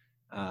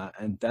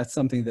 And that's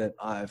something that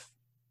I've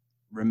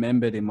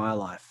remembered in my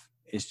life,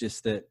 is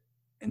just that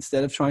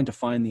instead of trying to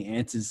find the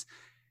answers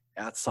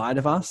outside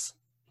of us,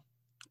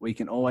 we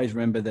can always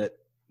remember that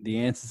the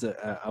answers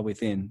are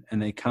within,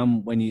 and they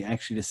come when you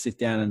actually just sit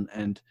down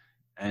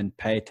and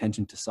pay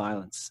attention to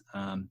silence.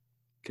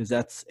 Because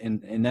that's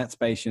in that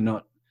space, you're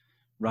not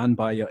run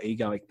by your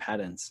egoic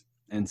patterns.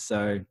 And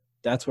so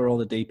that's where all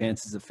the deep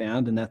answers are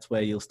found. And that's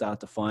where you'll start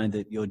to find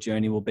that your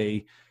journey will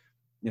be,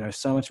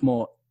 so much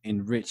more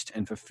enriched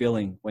and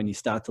fulfilling when you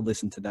start to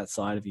listen to that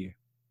side of you.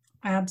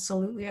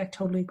 Absolutely. I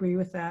totally agree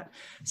with that.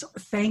 So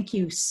thank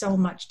you so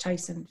much,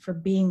 Tyson, for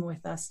being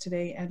with us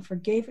today, and for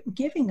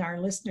giving our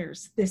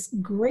listeners this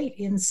great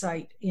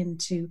insight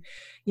into,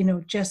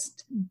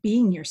 just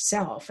being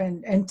yourself,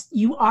 and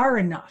you are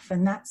enough.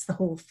 And that's the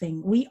whole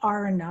thing. We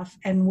are enough,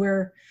 and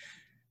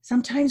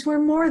sometimes we're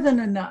more than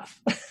enough,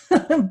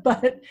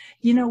 but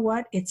you know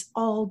what? It's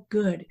all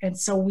good. And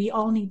so we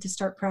all need to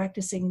start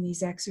practicing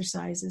these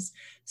exercises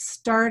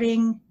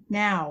starting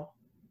now.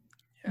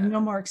 Yeah. No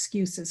more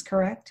excuses,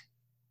 correct?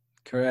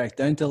 Correct.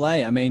 Don't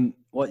delay. I mean,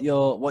 what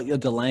you're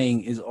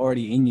delaying is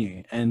already in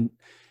you. And,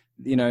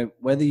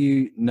 whether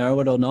you know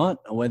it or not,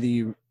 or whether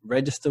you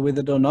register with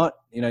it or not,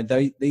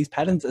 these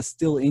patterns are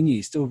still in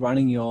you, still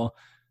running your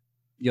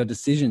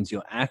decisions,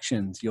 your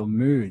actions, your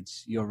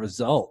moods, your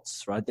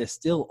results, right? They're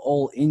still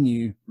all in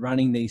you,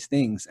 running these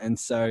things. And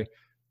so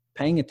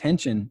paying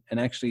attention and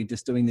actually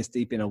just doing this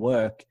deep inner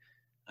work,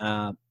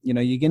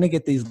 you're going to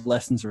get these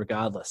lessons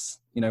regardless.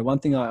 One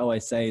thing I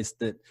always say is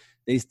that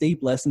these deep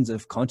lessons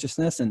of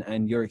consciousness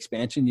and your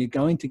expansion, you're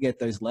going to get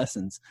those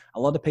lessons. A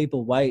lot of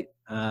people wait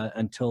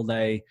until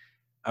they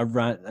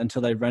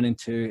run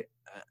into,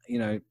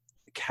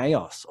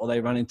 chaos, or they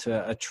run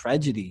into a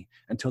tragedy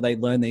until they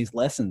learn these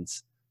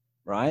lessons.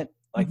 Right?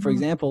 Like, for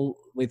example,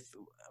 with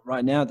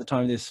right now at the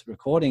time of this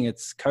recording,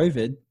 it's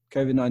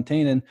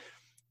COVID-19. And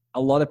a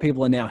lot of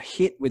people are now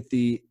hit with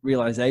the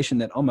realization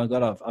that, oh my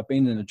God, I've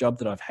been in a job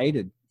that I've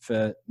hated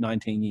for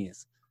 19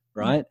 years.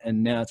 Right.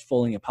 And now it's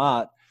falling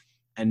apart.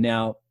 And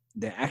now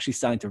they're actually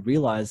starting to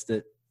realize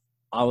that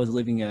I was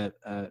living I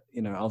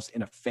was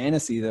in a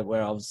fantasy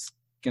where I was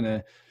going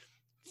to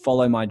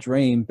follow my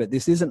dream, but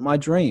this isn't my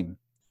dream.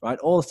 Right.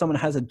 Or someone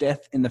has a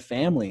death in the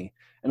family,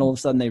 and all of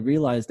a sudden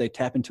they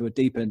tap into a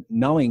deeper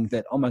knowing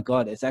that, oh my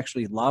God, it's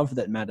actually love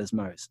that matters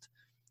most,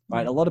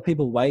 right? A lot of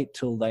people wait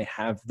till they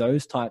have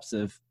those types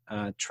of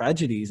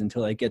tragedies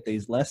until they get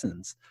these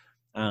lessons.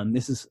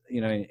 This is,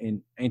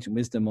 in ancient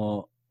wisdom,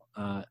 or,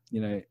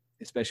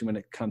 especially when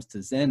it comes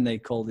to Zen, they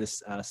call it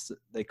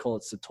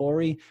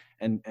Satori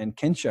and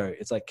Kensho.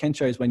 It's like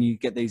Kensho is when you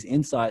get these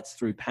insights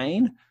through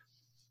pain,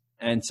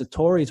 and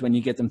Satori is when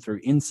you get them through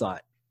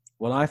insight.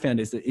 What I found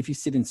is that if you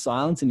sit in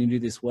silence and you do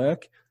this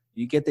work,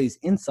 you get these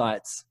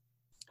insights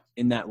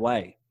in that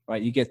way,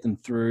 right? You get them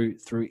through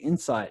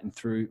insight and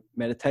through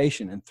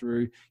meditation and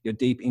through your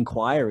deep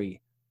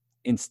inquiry,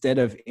 instead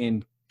of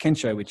in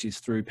Kensho, which is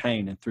through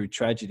pain and through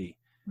tragedy.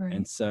 Right.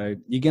 And so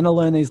you're going to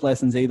learn these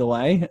lessons either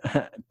way,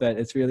 but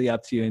it's really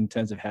up to you in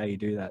terms of how you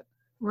do that.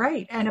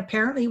 Right. And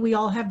apparently we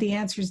all have the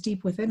answers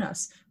deep within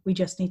us. We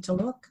just need to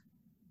look.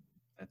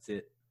 That's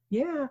it.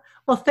 Yeah.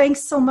 Well,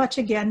 thanks so much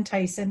again,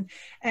 Tyson.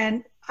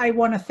 And I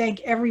want to thank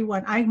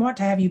everyone. I want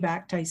to have you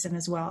back, Tyson,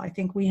 as well. I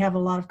think we have a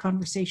lot of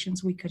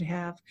conversations we could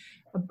have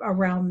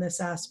around this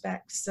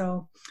aspect.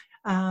 So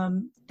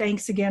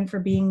thanks again for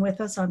being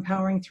with us on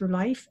Powering Through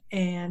Life.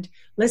 And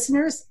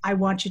listeners, I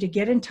want you to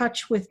get in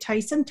touch with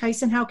Tyson.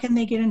 Tyson, how can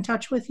they get in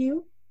touch with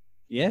you?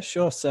 Yeah,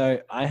 sure.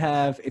 So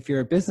if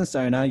you're a business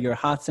owner, you're a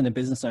heart centered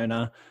business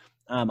owner,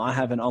 I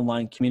have an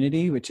online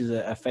community, which is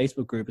a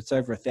Facebook group. It's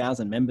over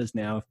 1,000 members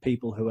now of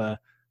people who are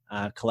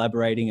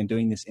collaborating and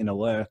doing this inner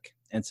work.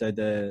 And so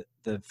the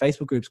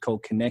Facebook group's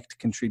called Connect,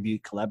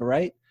 Contribute,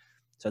 Collaborate.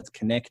 So it's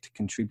Connect,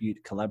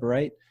 Contribute,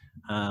 Collaborate.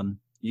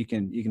 You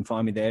can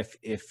find me there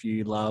if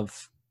you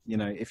love,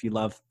 if you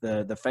love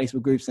the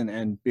Facebook groups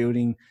and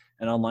building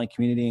an online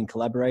community and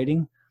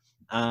collaborating.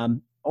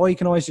 Or you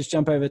can always just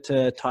jump over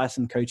to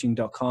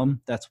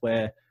tysoncoaching.com. That's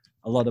where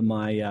a lot of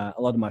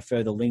my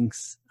further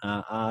links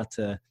are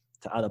to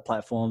other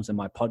platforms and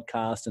my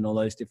podcast and all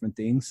those different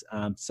things.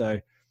 So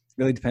it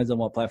really depends on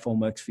what platform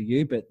works for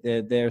you, but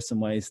there are some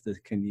ways that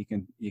you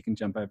can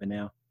jump over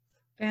now.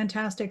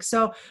 Fantastic.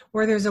 So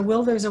where there's a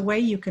will, there's a way.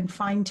 You can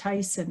find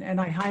Tyson, and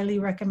I highly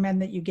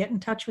recommend that you get in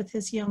touch with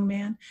this young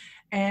man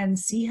and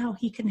see how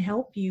he can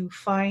help you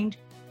find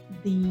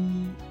the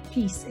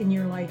peace in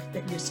your life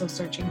that you're so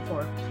searching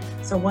for.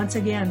 So once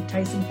again,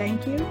 Tyson,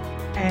 thank you.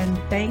 And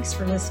thanks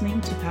for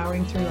listening to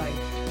Powering Through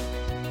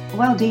Life.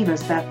 Well,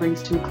 Divas, that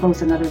brings to a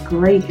close another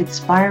great,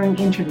 inspiring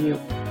interview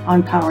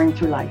on Powering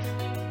Through Life.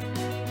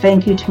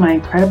 Thank you to my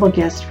incredible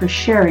guest for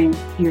sharing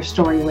your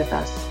story with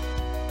us.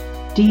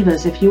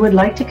 Divas, if you would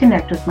like to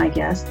connect with my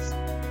guests,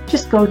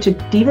 just go to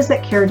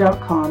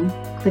divasthatcare.com,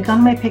 click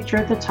on my picture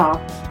at the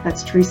top,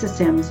 that's Teresa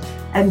Sims,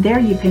 and there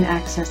you can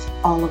access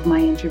all of my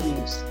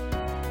interviews.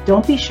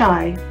 Don't be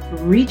shy,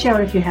 reach out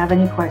if you have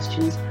any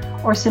questions,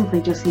 or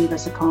simply just leave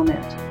us a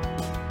comment.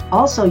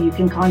 Also, you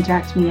can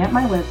contact me at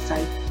my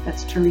website,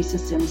 that's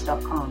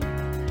teresasims.com.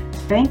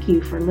 Thank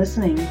you for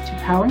listening to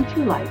Powering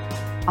Through Life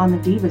on the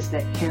Divas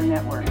That Care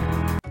Network.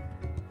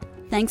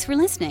 Thanks for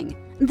listening.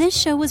 This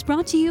show was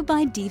brought to you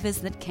by Divas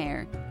That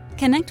Care.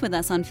 Connect with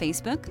us on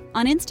Facebook,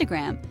 on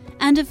Instagram,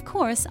 and of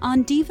course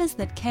on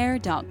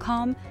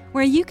divasthatcare.com,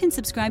 where you can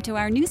subscribe to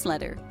our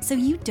newsletter so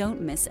you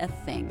don't miss a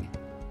thing.